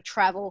being able to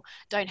travel,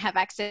 don't have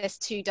access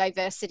to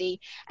diversity,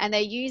 and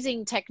they're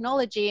using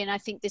technology. And I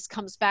think this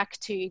comes back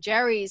to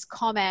Jerry's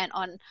comment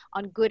on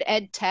good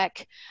ed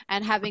tech,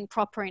 and having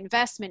proper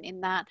investment in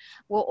that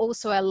will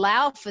also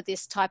allow for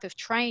this type of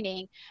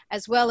training,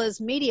 as well as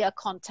media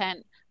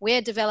content.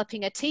 We're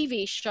developing a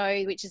TV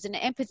show, which is an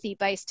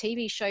empathy-based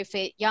TV show for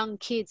young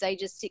kids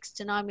ages 6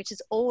 to 9, which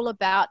is all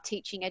about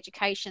teaching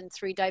education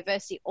through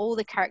diversity. All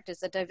the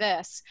characters are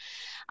diverse.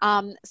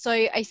 So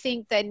I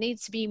think there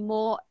needs to be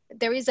more.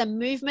 There is a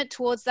movement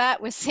towards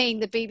that. We're seeing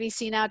the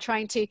BBC now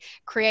trying to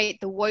create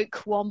the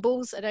woke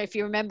Wombles. I don't know if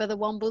you remember the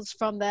Wombles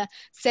from the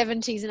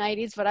 70s and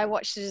 80s, but I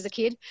watched it as a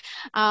kid.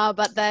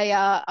 But they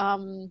are,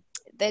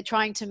 they're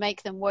trying to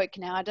make them woke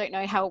now. I don't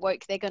know how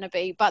woke they're going to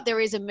be, but there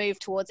is a move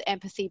towards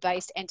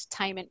empathy-based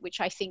entertainment, which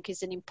I think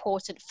is an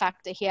important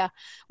factor here,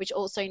 which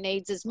also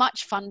needs as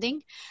much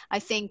funding, I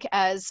think,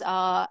 as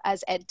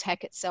ed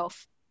tech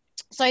itself.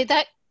 So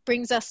that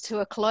brings us to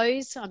a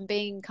close. I'm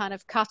being kind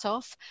of cut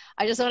off.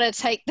 I just want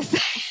to take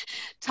the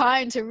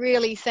time to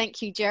really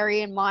thank you,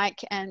 Jerry and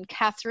Mike and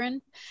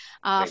Catherine,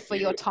 for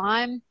your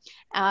time.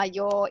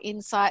 Your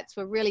insights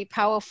were really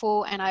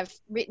powerful, and I've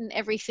written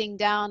everything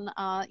down,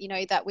 you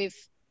know, that we've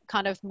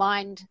kind of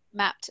mind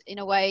mapped in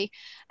a way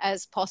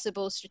as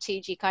possible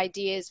strategic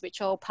ideas, which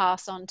I'll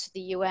pass on to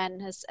the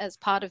UN as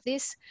part of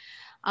this.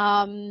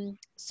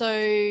 So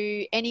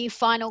any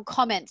final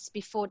comments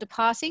before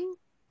departing?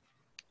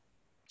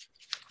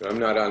 I'm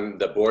not on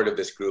the board of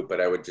this group, but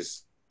I would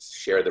just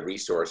share the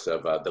resource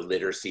of the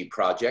Literacy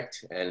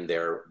Project and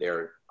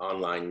their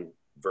online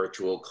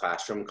virtual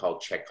classroom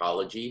called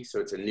Checkology. So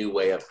it's a new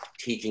way of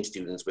teaching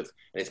students and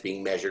it's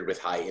being measured with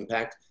high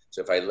impact.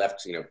 So if I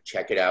left, you know,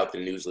 check it out, the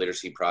News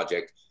Literacy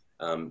Project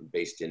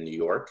based in New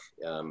York.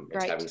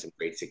 It's having some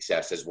great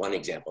success as one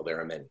example.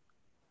 There are many.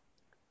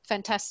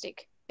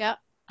 Fantastic. Yeah.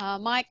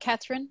 Mike,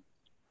 Catherine?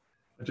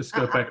 I just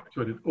go back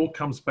to it. It all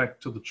comes back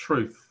to the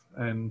truth.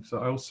 And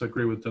I also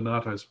agree with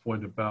Donato's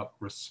point about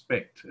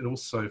respect. It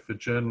also, for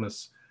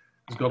journalists,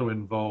 has got to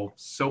involve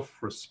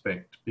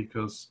self-respect,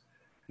 because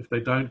if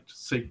they don't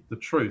seek the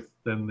truth,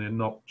 then they're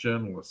not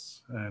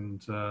journalists.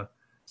 And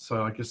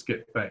so I just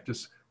get back,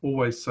 just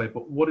always say,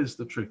 but what is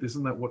the truth?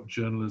 Isn't that what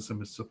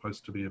journalism is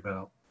supposed to be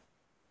about?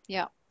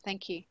 Yeah,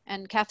 thank you.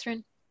 And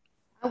Catherine?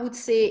 I would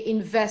say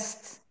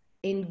invest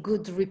in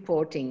good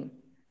reporting.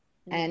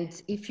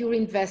 And if you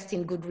invest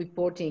in good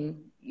reporting,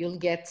 you'll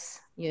get,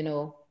 you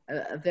know,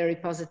 a very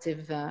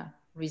positive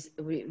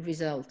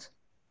result.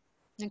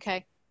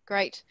 Okay,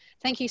 great.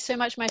 Thank you so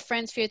much, my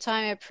friends, for your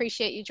time. I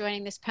appreciate you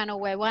joining this panel.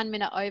 We're 1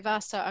 minute over,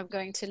 so I'm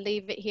going to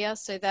leave it here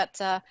so that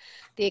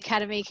the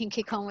Academy can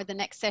kick on with the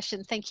next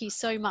session. Thank you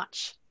so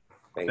much.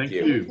 Thank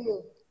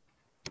you.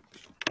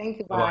 Thank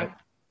you. Bye.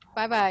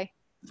 Bye-bye.